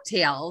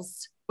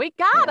cocktails. We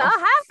gotta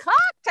have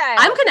cocktails.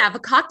 I'm gonna have a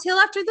cocktail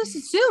after this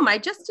Zoom. I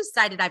just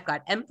decided I've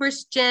got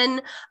Empress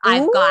gin.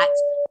 I've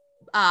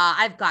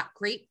got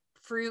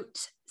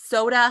grapefruit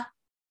soda.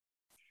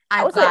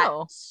 I've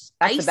got that's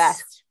ice. The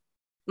best.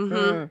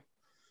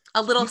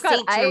 A little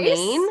Saint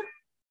Germain.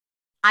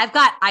 I've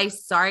got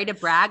ice. Sorry to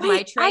brag,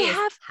 my tray is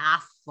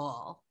half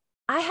full.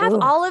 I have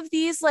all of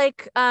these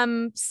like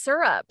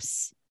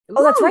syrups.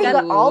 Oh, that's right. You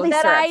got all these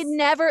that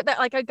syrups.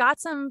 I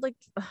got some like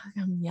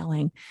I'm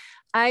yelling.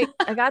 I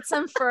got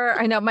some for,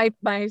 I know my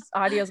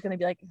audio is going to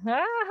be like,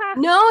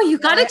 No, you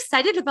got I-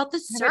 excited about the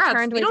syrup.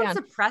 turned We way don't down.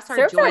 suppress our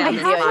Syrups joy are a on big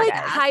this deal, you like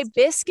guys. podcast.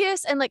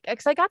 hibiscus and like,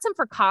 cause I got some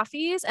for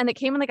coffees and it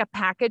came in like a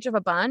package of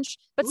a bunch,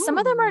 but some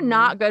of them are Ooh.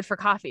 not good for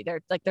coffee.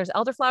 They're like, there's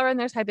elderflower and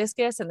there's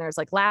hibiscus and there's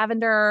like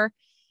lavender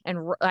and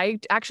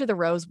the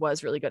rose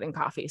was really good in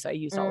coffee. So I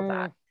used all of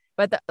that,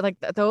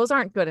 but those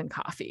aren't good in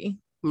coffee.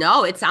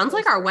 No, it sounds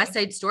like our West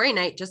Side Story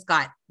night just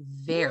got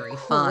very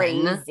fun.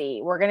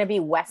 Crazy. We're gonna be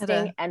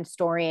westing and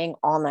storying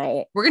all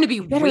night. We're gonna be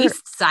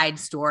West Side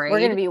Story. We're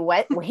gonna be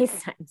West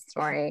Side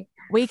Story.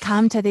 We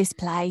come to this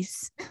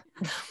place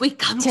We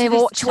come to to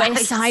watch this West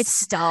place. Side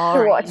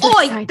Story. Watch West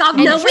Oi, Side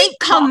governor, Story. we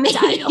come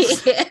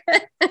Cocktails. here.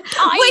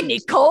 I'm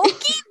Nicole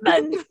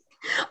Kidman.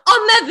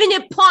 I'm having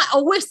a pint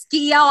of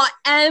whiskey. I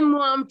am.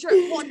 I'm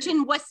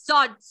watching West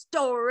Side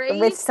Story.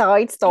 West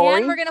Side Story.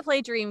 And we're gonna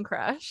play Dream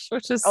Crush,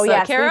 which is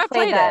yes, Kara we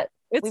played that.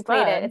 It's We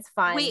played fun. it. It's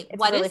fun. Wait, it's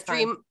what really is fun.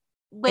 Dream?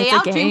 Lay It's a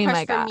out Dream game Crush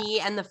I for got. me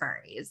and the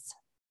furries.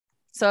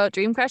 So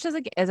Dream Crush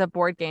is a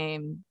board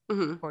game.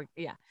 Mhm.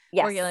 Yeah.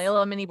 Yes. Or, a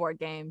little mini board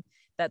game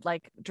that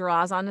like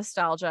draws on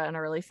nostalgia in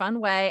a really fun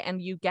way. And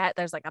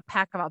there's like a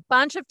pack of a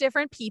bunch of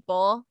different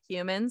people,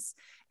 humans,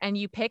 and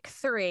you pick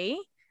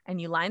 3 and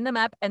you line them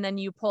up and then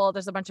you pull,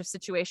 there's a bunch of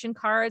situation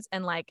cards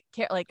and like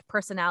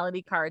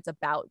personality cards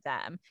about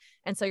them.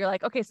 And so you're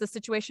like, okay, so the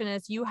situation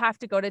is you have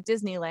to go to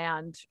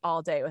Disneyland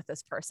all day with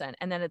this person.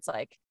 And then it's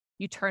like,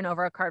 you turn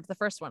over a card for the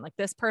first one. Like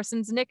this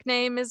person's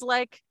nickname is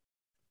like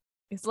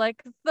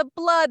the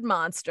blood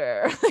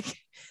monster.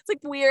 It's like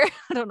weird.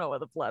 I don't know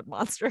what the blood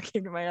monster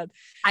came to my head.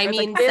 I It's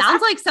mean, like this-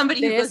 sounds like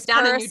somebody who this goes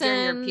down on you during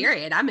your person-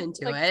 period. I'm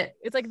into like, it.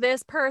 It's like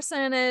this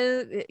person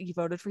is you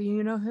voted for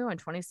you know who in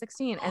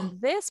 2016, and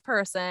this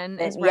person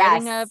is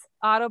writing a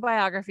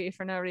autobiography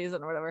for no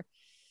reason or whatever.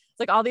 It's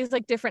like all these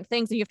like different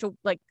things, and you have to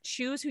like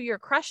choose who your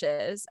crush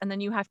is, and then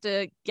you have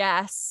to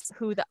guess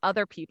who the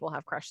other people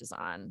have crushes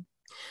on.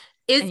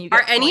 And you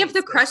Are get any of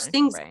the points crush based on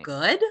things right.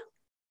 good?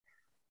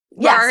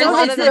 Yeah, Or some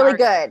is of it- it's really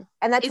good,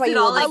 and that's Is why it you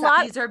all will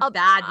like be- these are of-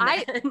 bad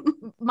I- men?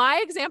 My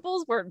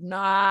examples were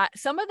not,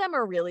 some of them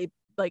are really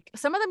like,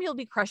 some of them you'll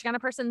be crushing on a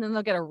person, then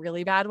they'll get a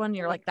really bad one.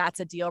 You're like, that's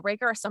a deal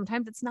breaker. Or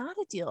sometimes it's not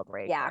a deal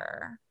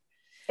breaker.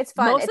 It's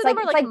fun. Most It's of them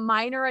like, are it's like, like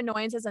minor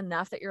annoyances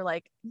enough that you're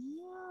like,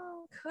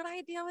 no, could I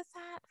deal with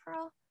that for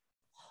a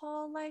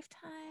whole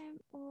lifetime?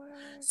 Or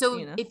So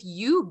you know. if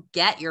you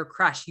get your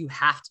crush, you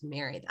have to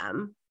marry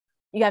them.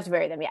 you have to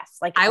marry them. Yes,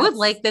 like I would that's-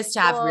 like this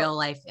to have Well, real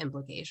life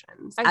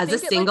implications. I As a think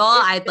it, like, single,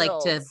 it I'd like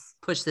to builds.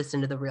 push this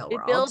into the real It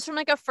world. builds from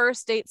like a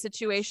first date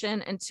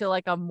situation into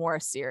like a more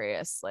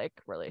serious like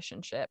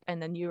relationship, and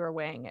then you are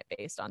weighing it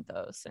based on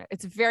those.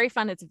 It's very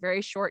fun. It's a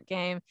very short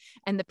game,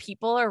 and the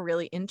people are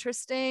really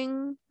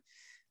interesting.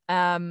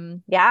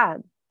 Yeah,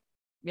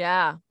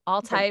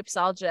 All types,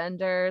 all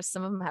genders.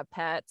 Some of them have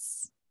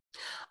pets.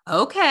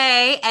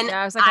 Okay. And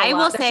Yeah, it's like a I lot.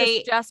 will There's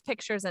say just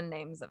pictures and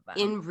names of them.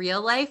 in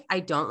real life,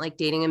 I don't like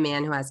dating a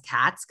man who has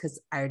cats because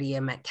I already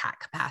am at cat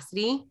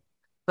capacity.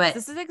 But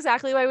This is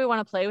exactly why we want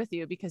to play with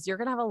you, because you're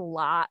gonna have a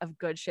lot of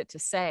good shit to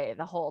say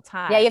the whole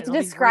time. yeah. You have to It'll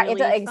be describe. You have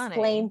to really funny.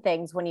 explain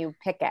things when you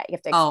pick it. You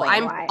have to oh,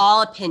 explain I'm why.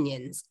 all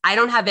opinions. I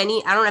don't have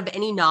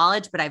any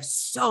knowledge, but I have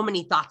so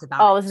many thoughts about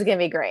Oh, it. this is gonna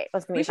be great.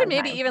 This is gonna be We a should fun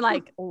maybe time. even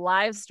like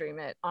live stream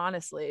it,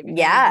 honestly. because it'd be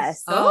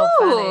Yes. So funny.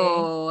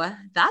 Oh,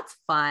 that's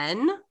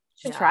fun.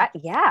 Should Yeah. try.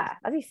 Yeah,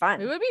 that'd be fun.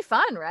 It would be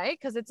fun, right?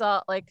 Because it's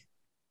all like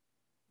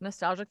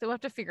nostalgic. We'll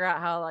have to figure out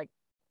how like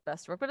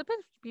best to work, but it'd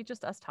be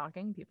just us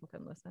talking. People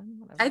can listen.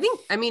 Whatever.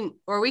 I mean,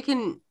 or we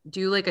can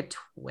do like a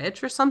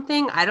Twitch or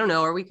something. I don't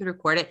know, or we could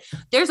record it.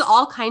 There's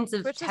all kinds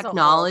of Twitch is a whole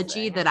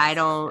technology thing. that I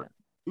don't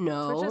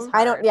know. Twitch is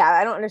I don't. hard. Yeah,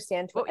 I don't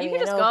understand. Well, I you mean,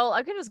 could I just know- go.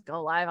 I could just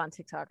go live on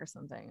TikTok or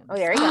something. Oh,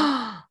 there you go.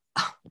 I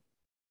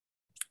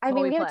What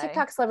mean, we we have play.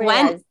 TikTok celebrity.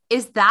 When guys.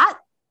 is that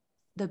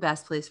the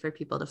best place for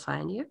people to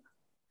find you?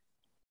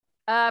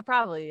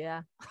 Probably,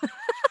 yeah.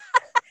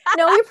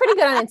 No, you're pretty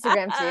good on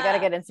Instagram too. You got to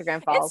get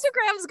Instagram follows.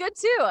 Instagram's good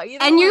too.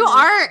 And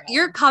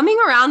you're coming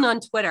around on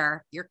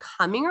Twitter. You're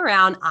coming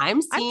around.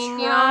 I'm seeing I'm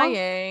you.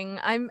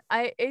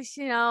 trying. It's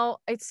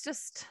it's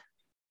just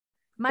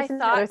my This is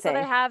another thoughts that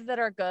I thing. have that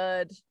are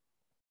good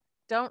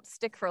don't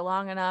stick for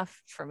long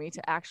enough for me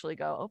to actually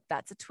go, oh,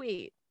 that's a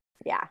tweet.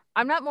 Yeah,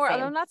 I'm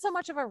Same. not so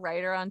much of a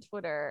writer on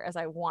Twitter as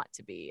I want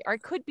to be. Or I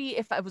could be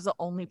if it was the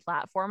only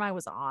platform I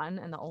was on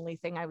and the only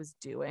thing I was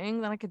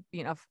doing, then I could,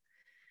 if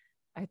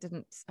I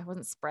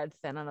wasn't spread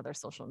thin on other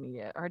social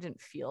media, or I didn't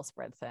feel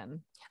spread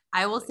thin.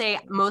 I will say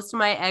most of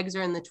my eggs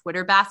are in the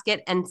Twitter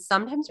basket, and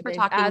sometimes we're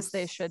talking As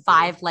they should be.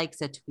 5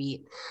 likes a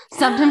tweet.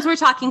 Sometimes we're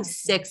talking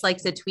 6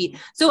 likes a tweet.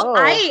 So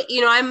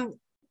Oh.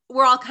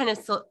 we're all kind of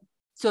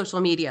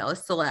social media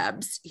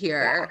celebs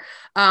here.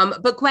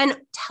 But Gwen,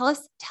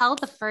 tell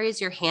the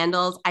furries your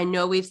handles. I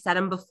know we've said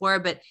them before,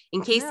 but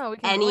in case No, we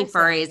can any voice it.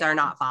 furries are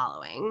not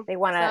following. they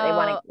want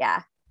to.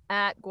 Yeah,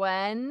 At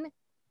Gwen,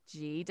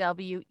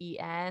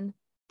 GWEN,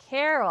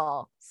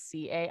 Carol,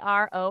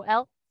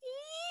 CAROLE.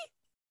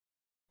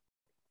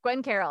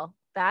 Gwen Carol.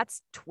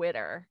 That's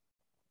Twitter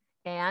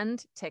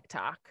and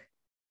TikTok.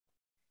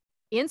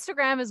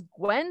 Instagram is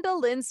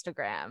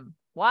Gwendolynstagram.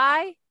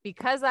 Why?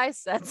 Because I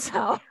said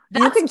so.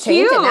 You can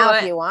change it now if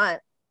cute. you want.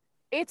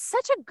 It's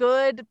such a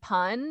good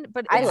pun,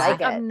 but I it's like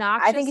like it.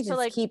 obnoxious I think you to just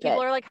like keep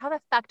people it. are like, how the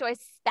fuck do I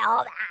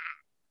spell that?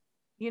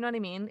 You know what I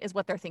mean? Is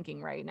what they're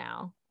thinking right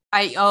now.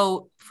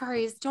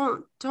 Furries,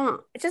 don't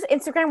It's just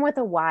Instagram with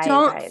a Y,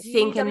 Don't guys.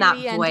 think in that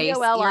voice.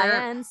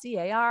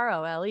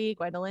 GWENDOLINCAROLE,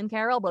 Gwendolyn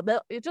Carroll, blah, blah.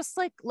 You just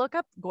like look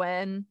up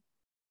Gwen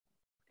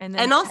and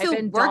then And type also,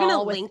 in we're gonna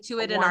doll with link to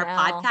it a in our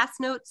 1L. podcast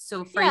notes.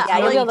 So for Yeah, Yeah,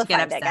 you you'll don't be able need to to get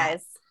find it, upset.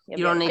 guys.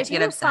 You don't need If to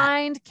get you upset.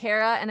 find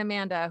Kara and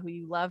Amanda, who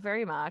you love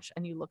very much,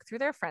 and you look through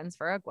their friends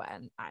for a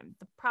Gwen, I'm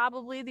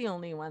probably the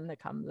only one that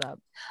comes up.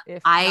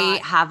 If I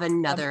not, have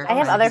another. I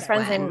have friend other who's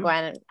friends Gwen. named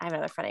Gwen. I have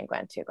another friend named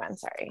Gwen too. Gwen,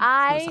 sorry.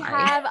 I sorry.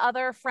 have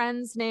other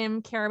friends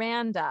named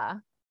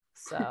Caramanda.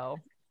 So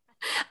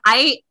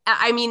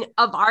I mean,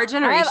 of our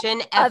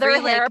generation, other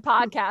every hair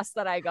like podcasts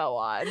that I go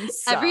on.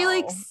 every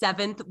like so.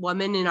 seventh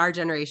woman in our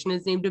generation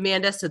is named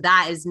Amanda. So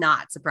that is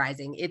not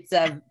surprising.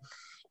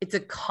 It's a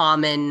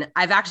common.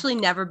 I've actually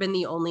never been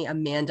the only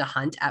Amanda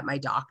Hunt at my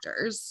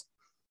doctor's.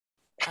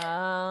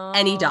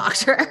 Any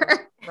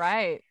doctor.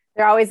 Right.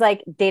 They're always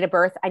like, date of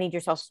birth. I need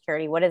your social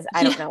security. What is?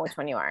 I don't know which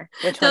one you are.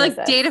 Which They're one like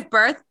is this? date of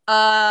birth.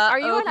 Are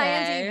you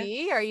okay. on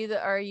IMDb?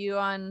 Are you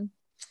on?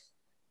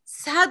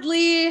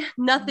 Sadly,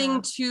 nothing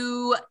No.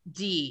 to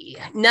D,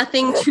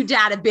 nothing to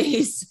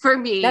database for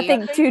me.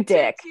 Nothing to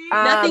dick.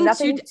 Nothing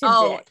Nothing to,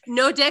 to dick.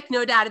 no dick,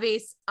 no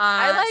database.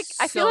 I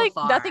feel like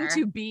far. nothing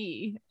to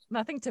be,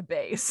 nothing to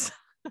base.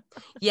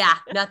 Yeah,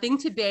 nothing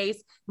to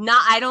base.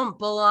 I don't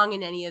belong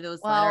in any of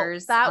those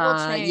letters. That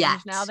will change yet.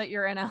 now that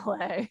you're in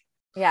LA.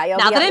 Yeah.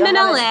 Now that I'm in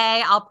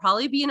LA, I'll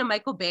probably be in a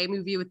Michael Bay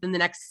movie within the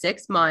next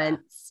 6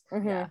 months.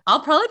 Mm-hmm. Yeah.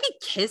 I'll probably be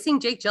kissing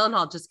Jake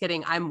Gyllenhaal. Just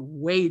kidding.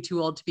 I'm way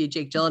too old to be a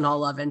Jake Gyllenhaal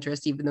love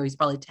interest, even though he's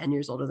probably 10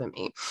 years older than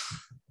me.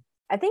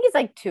 I think he's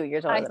like 2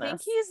 years older I than think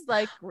us. he's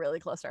like really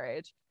close to our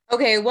age.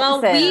 Okay, well,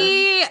 Listen,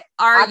 we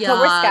are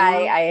October young.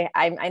 Sky.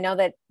 I know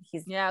that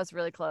he's. Yeah, it was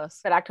really close.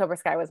 But October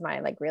Sky was my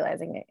like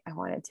realizing I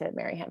wanted to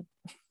marry him.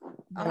 Oh,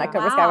 On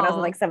October Sky when I was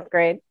in like 7th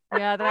grade.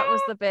 Yeah, that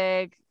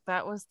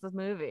was the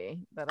movie.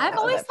 I've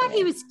always thought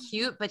he was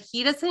cute, but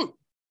he doesn't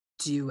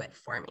do it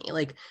for me.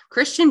 Like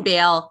Christian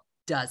Bale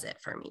does it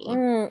for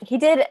me. He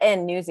did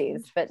in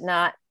Newsies, but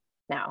not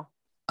now.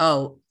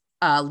 Oh,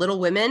 Little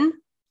Women.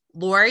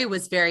 Lori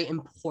was very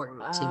important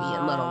to me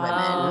in Little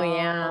Women. Oh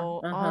yeah.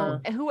 Uh-huh.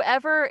 And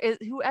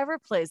whoever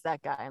plays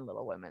that guy in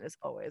Little Women is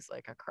always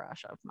like a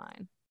crush of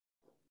mine.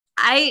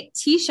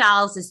 T.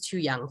 Shalls is too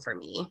young for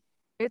me.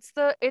 It's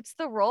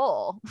the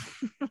role.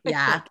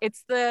 Yeah.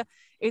 It's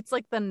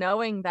like the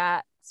knowing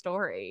that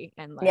story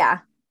and like Yeah.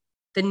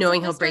 The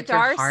knowing he'll Mr. break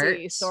Darcy your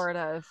heart sort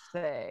of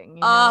thing.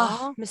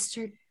 Oh,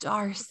 Mr.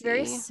 Darcy. It's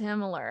very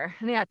similar.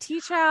 And yeah,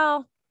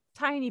 T-Chow,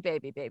 tiny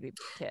baby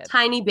kid.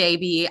 Tiny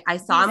baby. I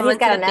saw him He's once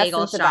got at an a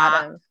bagel essence about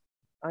shop. him.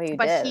 Oh, you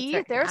But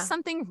did. there's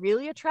something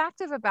really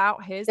attractive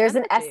about his There's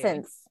energy. an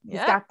essence. Yeah.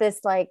 He's got this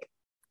like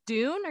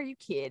Dune, are you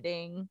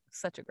kidding?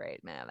 Such a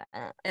great man.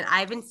 And I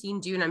haven't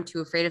seen Dune. I'm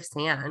too afraid of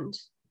sand.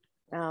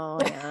 oh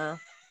yeah.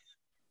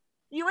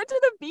 You went to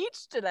the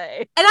beach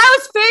today. And I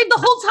was afraid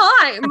the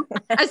whole time.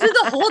 I spent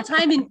the whole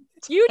time in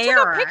You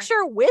terror. took a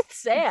picture with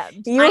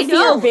sand. You I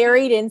know. are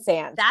buried in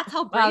sand. That's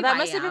how brave Wow, that I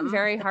must have been am.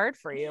 very hard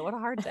for you. What a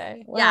hard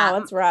day. Wow, Yeah.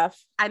 that's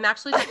rough. I'm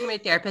actually talking to my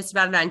therapist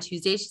about it on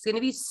Tuesday. She's going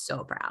to be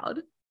so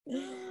proud.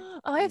 Oh,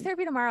 I have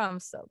therapy tomorrow.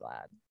 I'm so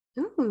glad.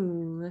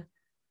 Ooh.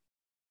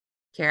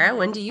 Kara,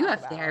 when do you have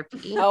About.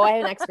 therapy? Oh, I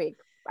have next week.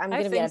 I'm I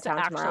have gonna be out of things to town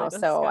actually tomorrow,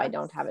 so I discuss.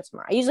 don't have it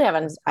tomorrow. I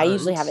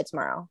usually have it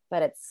tomorrow,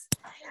 but it's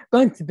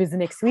going to be busy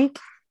next week.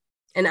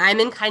 And I'm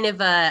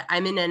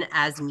in an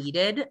as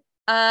needed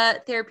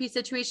therapy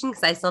situation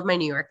because I still have my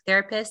New York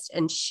therapist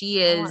and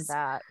she I want is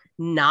that.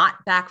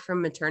 not back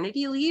from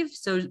maternity leave.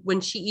 So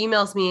when she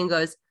emails me and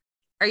goes,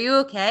 "Are you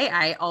okay?"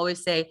 I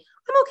always say,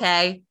 "I'm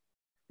okay.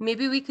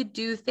 Maybe we could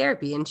do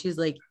therapy." And she's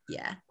like,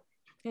 "Yeah."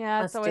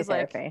 Yeah, Let's it's always do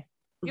like therapy.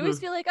 you always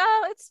feel like,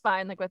 oh, it's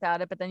fine, like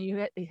without it. But then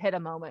you hit a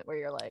moment where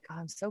you're like, oh,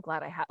 I'm so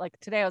glad I had. Like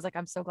today, I was like,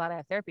 I'm so glad I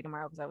have therapy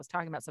tomorrow because I was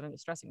talking about something that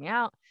was stressing me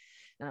out,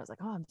 and I was like,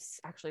 oh, I'm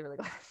actually really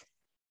glad.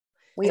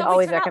 We Some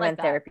always weeks are not recommend like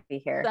that.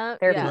 therapy here. Some,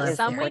 Therapy yeah, is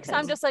some weeks I'm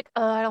important. just like,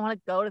 oh, I don't want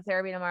to go to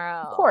therapy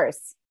tomorrow. Of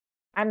course,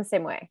 I'm the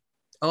same way.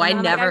 Oh, And I then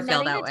I'm like, never have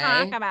feel nothing that to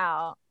talk way.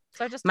 about.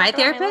 So I just My talk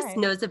about therapist life.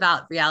 knows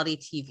about reality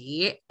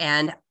TV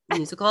and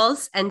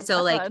musicals. And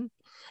so That's like fun.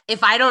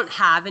 if I don't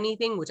have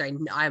anything, which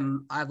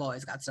I've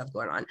always got stuff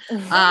going on. Did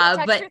you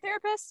text But your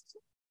therapist?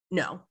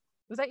 no,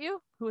 Was that you?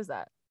 Who was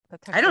that? That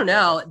I texted don't your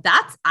know. therapist?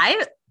 That's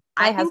My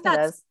I think husband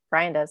that's does.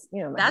 Brian does.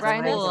 You know, my that's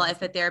Brian husband. cool does.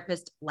 if a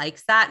therapist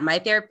likes that. My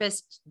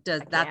therapist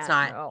does. That's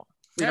not. No.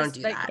 We There's, don't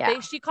do like, that. Yeah.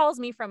 she calls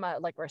me from a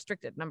like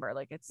restricted number.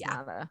 Like it's Yeah.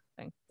 not a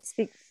thing.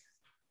 Speak.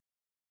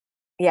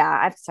 Yeah,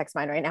 I have to text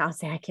mine right now and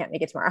say I can't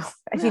make it tomorrow.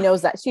 She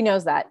knows that. She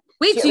knows that.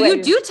 Wait, so Wait.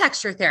 you do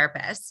text your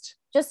therapist?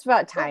 Just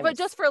about time. But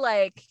just for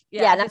like,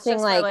 Yeah, if it's nothing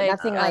just for, like-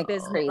 nothing like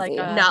business, crazy. like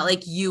Not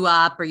like you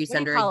up or you what do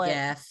send you her call a it?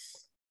 GIF.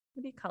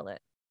 what do you call it?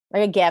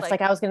 Like a gift.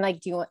 Like I was gonna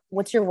like,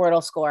 what's your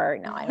Wordle score?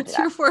 No, I don't do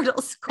What's your that.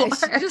 Wordle score?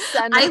 Just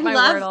send us my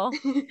Wordle.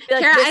 Kara,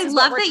 Like, I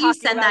love that you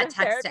send that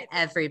text to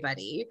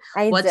everybody.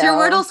 What's your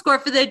Wordle score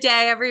for the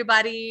day,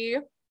 everybody?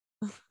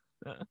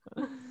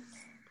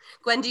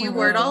 Gwen, do you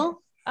Wordle?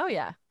 Oh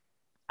yeah.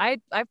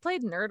 I've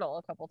played Nerdle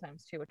a couple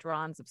times too, which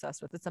Ron's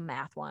obsessed with. It's a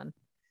math one.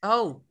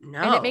 Oh no.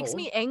 And it makes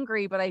me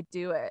angry, but I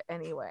do it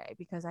anyway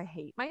because I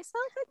hate myself.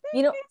 I think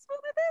you know, it's what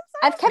it is.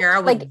 I've kept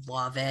Kara like would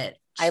love it.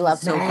 I love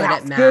so math. good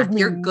at math.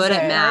 You're good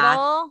at math.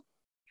 Nerdle.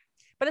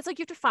 But it's like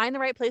you have to find the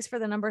right place for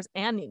the numbers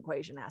and the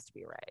equation has to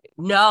be right.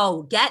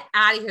 No, get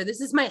out of here. This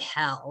is my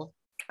hell.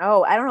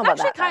 Oh, I don't know It's about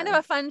that. Actually, kind of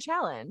a fun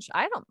challenge.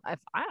 I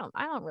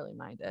don't really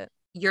mind it.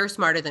 You're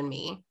smarter than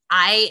me.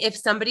 If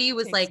somebody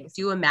was like,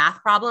 do a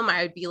math problem,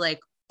 I would be like,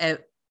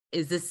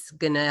 is this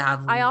gonna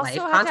have I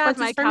also life have to have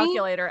my for me?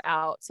 calculator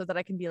out so that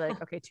I can be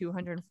like, okay,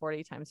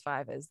 240 times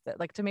 5 is that,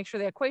 like, to make sure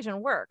the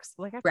equation works.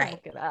 Like I have to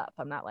look it up.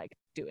 I'm not like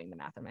doing the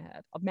math in my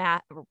head.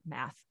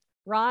 Math.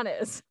 Ron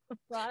is.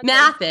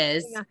 Math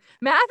is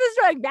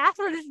like math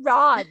is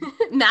Ron.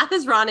 Math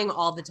is running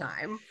all the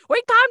time.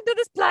 We come to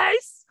this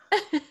place.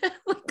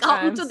 We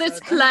come to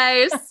this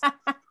place.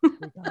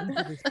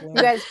 You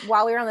guys,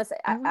 while we were on this,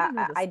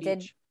 I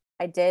did.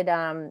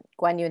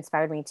 Gwen, you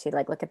inspired me to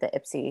like look at the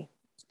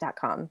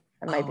Ipsy.com.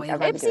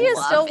 Ipsy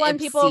is still one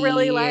people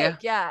really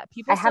like. Yeah,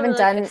 people. I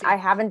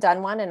haven't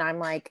done one, and I'm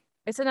like,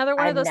 it's another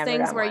one of those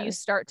things where you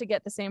start to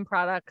get the same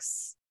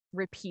products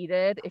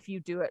repeated if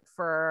you do it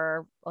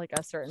for like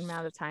a certain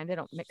amount of time. They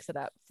don't mix it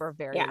up for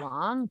very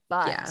long,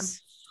 but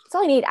that's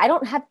all I need. I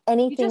don't have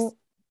anything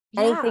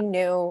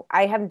new.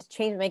 I haven't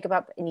changed makeup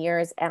up in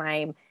years, and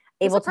I'm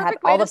able to have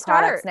all the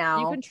products now.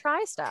 You can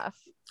try stuff.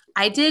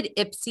 I did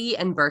Ipsy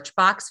and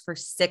Birchbox for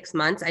 6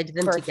 months. I did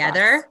them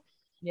together,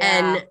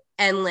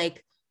 and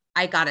like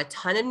I got a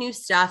ton of new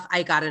stuff.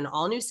 I got an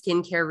all new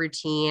skincare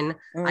routine.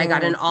 I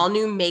got an all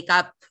new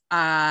makeup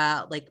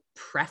like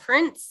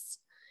preference.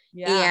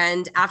 Yeah.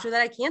 And after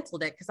that, I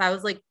canceled it because I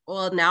was like,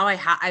 well, now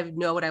I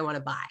know what I want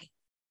to buy.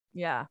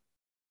 Yeah.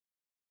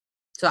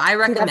 So I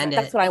recommend it.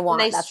 That's what I want.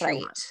 Nice that's treat.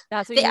 What I want.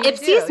 That's what the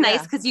Ipsy is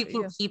nice because you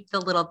can keep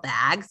the little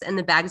bags, and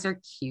the bags are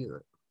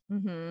cute.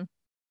 Mm-hmm.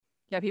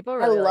 Yeah, people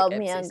really love like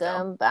me a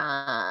good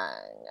bag.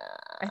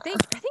 I think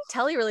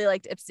Telly really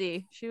liked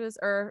Ipsy. She was,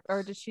 or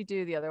did she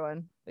do the other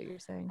one that you're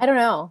saying? I don't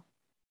know.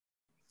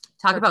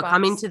 Talk about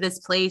coming to this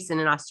place in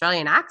an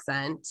Australian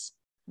accent.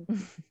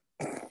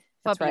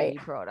 That's right.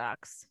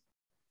 Products.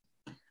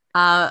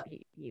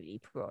 Beauty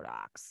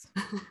products.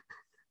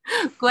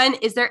 Gwen,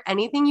 is there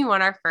anything you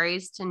want our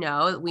furries to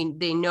know?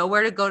 They know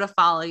where to go to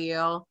follow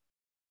you.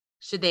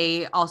 Should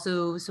they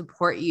also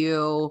support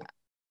you?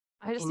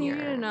 I just need you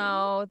to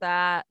know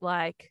that,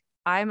 like,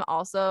 I'm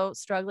also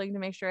struggling to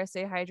make sure I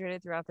stay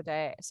hydrated throughout the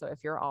day. So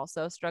if you're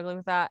also struggling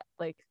with that,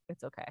 like,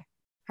 it's okay.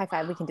 High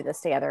five. We can do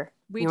this together.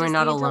 You are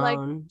not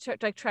alone.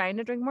 Like trying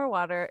to drink more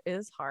water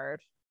is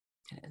hard.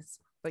 It is.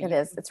 But it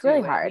is. It's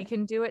really hard. We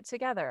can do it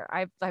together.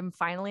 I'm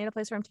finally in a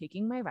place where I'm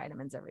taking my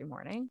vitamins every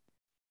morning.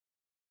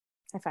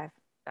 High five.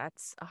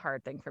 That's a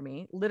hard thing for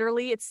me.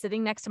 Literally, it's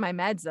sitting next to my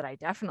meds that I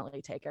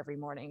definitely take every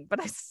morning.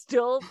 But I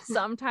still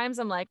sometimes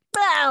I'm like,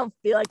 I don't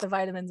feel like the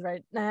vitamins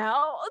right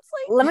now. It's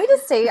like, let me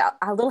just say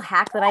a little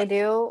hack that I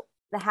do.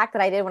 The hack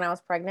that I did when I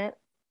was pregnant,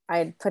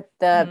 I'd put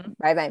the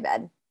by my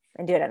bed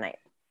and do it at night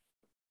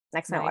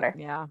next to my water.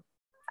 Yeah.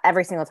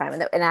 Every single time.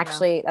 And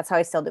actually, that's how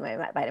I still do my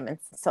vitamins.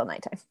 It's still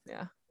nighttime.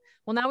 Yeah.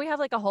 Well, now we have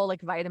like a whole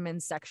like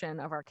vitamin section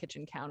of our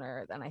kitchen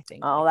counter. Then I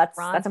think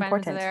that's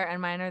important. There and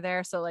mine are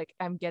there, so like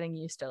I'm getting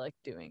used to like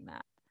doing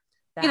that.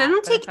 I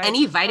don't take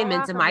any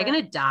vitamins. Am I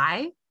gonna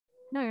die?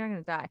 No, you're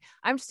not gonna die.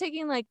 I'm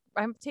taking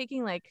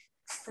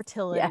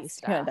fertility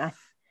stuff,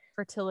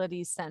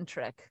 fertility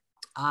centric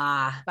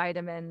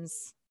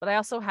vitamins. But I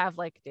also have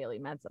like daily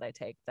meds that I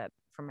take that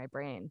for my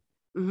brain.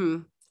 Mm-hmm.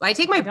 Well, I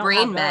take my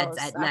brain meds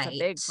at night. That's a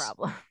big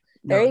problem.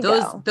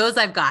 Those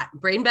I've got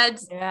brain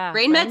meds. Yeah,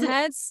 brain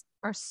meds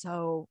are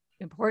so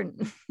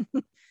important.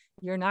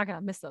 You're not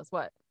gonna miss those.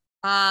 What?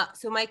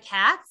 So my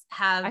cats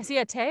have. I see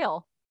a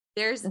tail.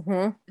 There's.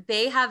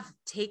 They have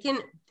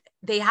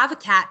a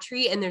cat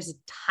tree, and there's a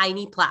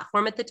tiny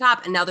platform at the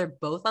top, and now they're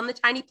both on the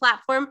tiny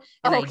platform.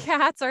 And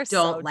cats are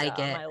don't like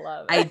dumb. it. I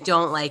love it. I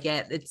don't like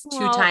it. It's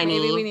too tiny.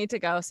 Maybe we need to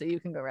go so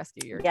you can go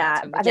rescue your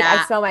cats. I think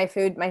I smell my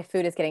food. My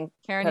food is getting.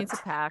 Kara needs a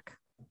pack.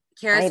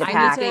 Kara's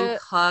getting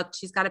cooked.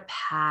 She's got a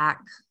pack.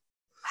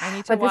 I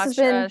need to watch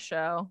a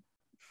show.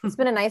 It's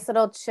been a nice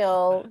little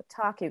chill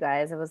talk, you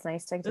guys. It was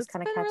nice to just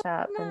kind of catch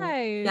up.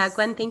 Nice. Yeah,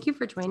 Gwen, thank you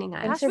for joining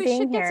us. Gosh, we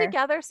should get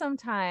together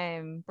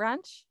sometime.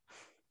 Brunch.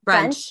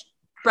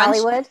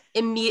 Hollywood.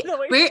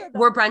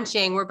 We're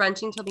brunching. We're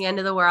brunching till the end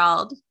of the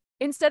world.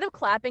 Instead of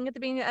clapping at the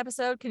beginning of the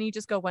episode, can you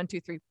just go 1,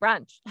 2, 3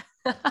 brunch?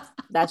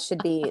 That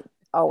should be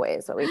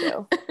always what we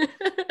do.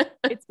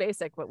 It's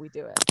basic what we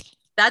do it.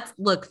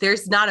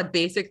 There's not a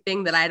basic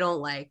thing that I don't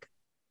like.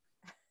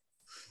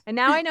 And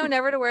now I know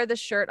never to wear this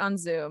shirt on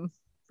Zoom.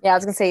 Yeah, I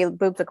was gonna say your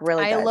boobs look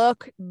really good. I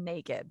look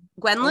naked.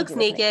 Gwen looks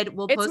naked.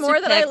 We'll post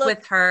a pic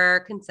with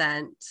her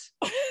consent.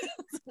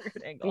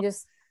 You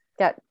just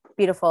got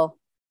beautiful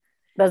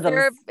Those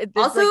There's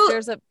Also, like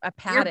there's a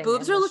padding. Your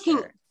boobs in are the looking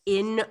shirt. –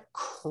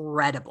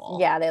 incredible.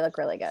 yeah, they look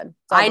really good.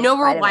 It's all I the know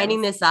we're vitamins.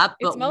 winding this up,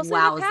 but It's mostly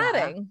wowza. the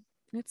padding.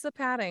 It's the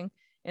padding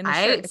in the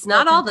shirt. It's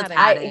not all the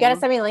padding. You gotta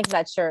send me a link to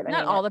that shirt. I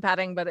Not need all it. the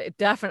padding, but it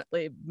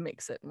definitely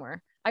makes it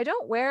more. I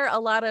don't wear a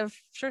lot of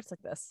shirts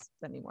like this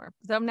anymore.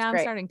 So now I'm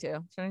great. starting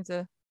to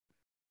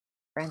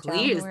Branch out.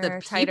 Please,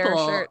 wear tighter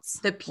shirts.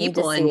 the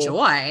people see.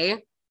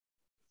 enjoy.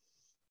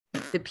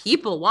 The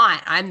people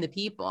want. I'm the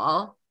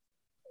people.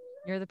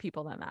 You're the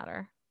people that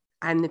matter.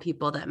 I'm the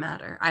people that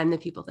matter. I'm the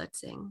people that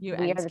sing. You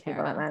We and are the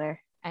people that Kara.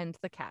 matter. And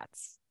the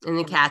cats. And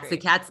the in cats. The tree.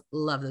 cats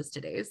love those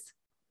today's.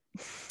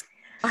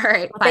 All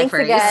right. Well, bye, thanks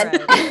furries.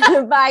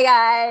 again. Bye,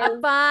 guys.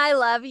 Bye.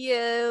 Love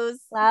yous.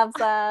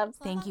 Loves.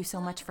 Thank you so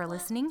much for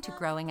listening to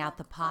Growing Out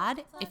the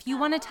Pod. If you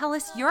want to tell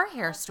us your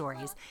hair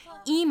stories,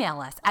 email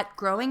us at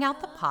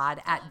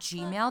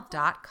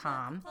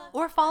growingoutthepod@gmail.com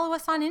or follow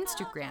us on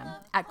Instagram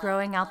at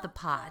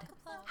growingoutthepod.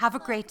 Have a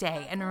great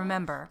day, and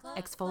remember,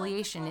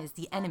 exfoliation is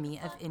the enemy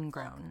of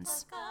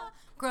ingrowns.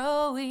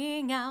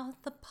 Growing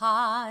out the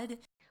pod.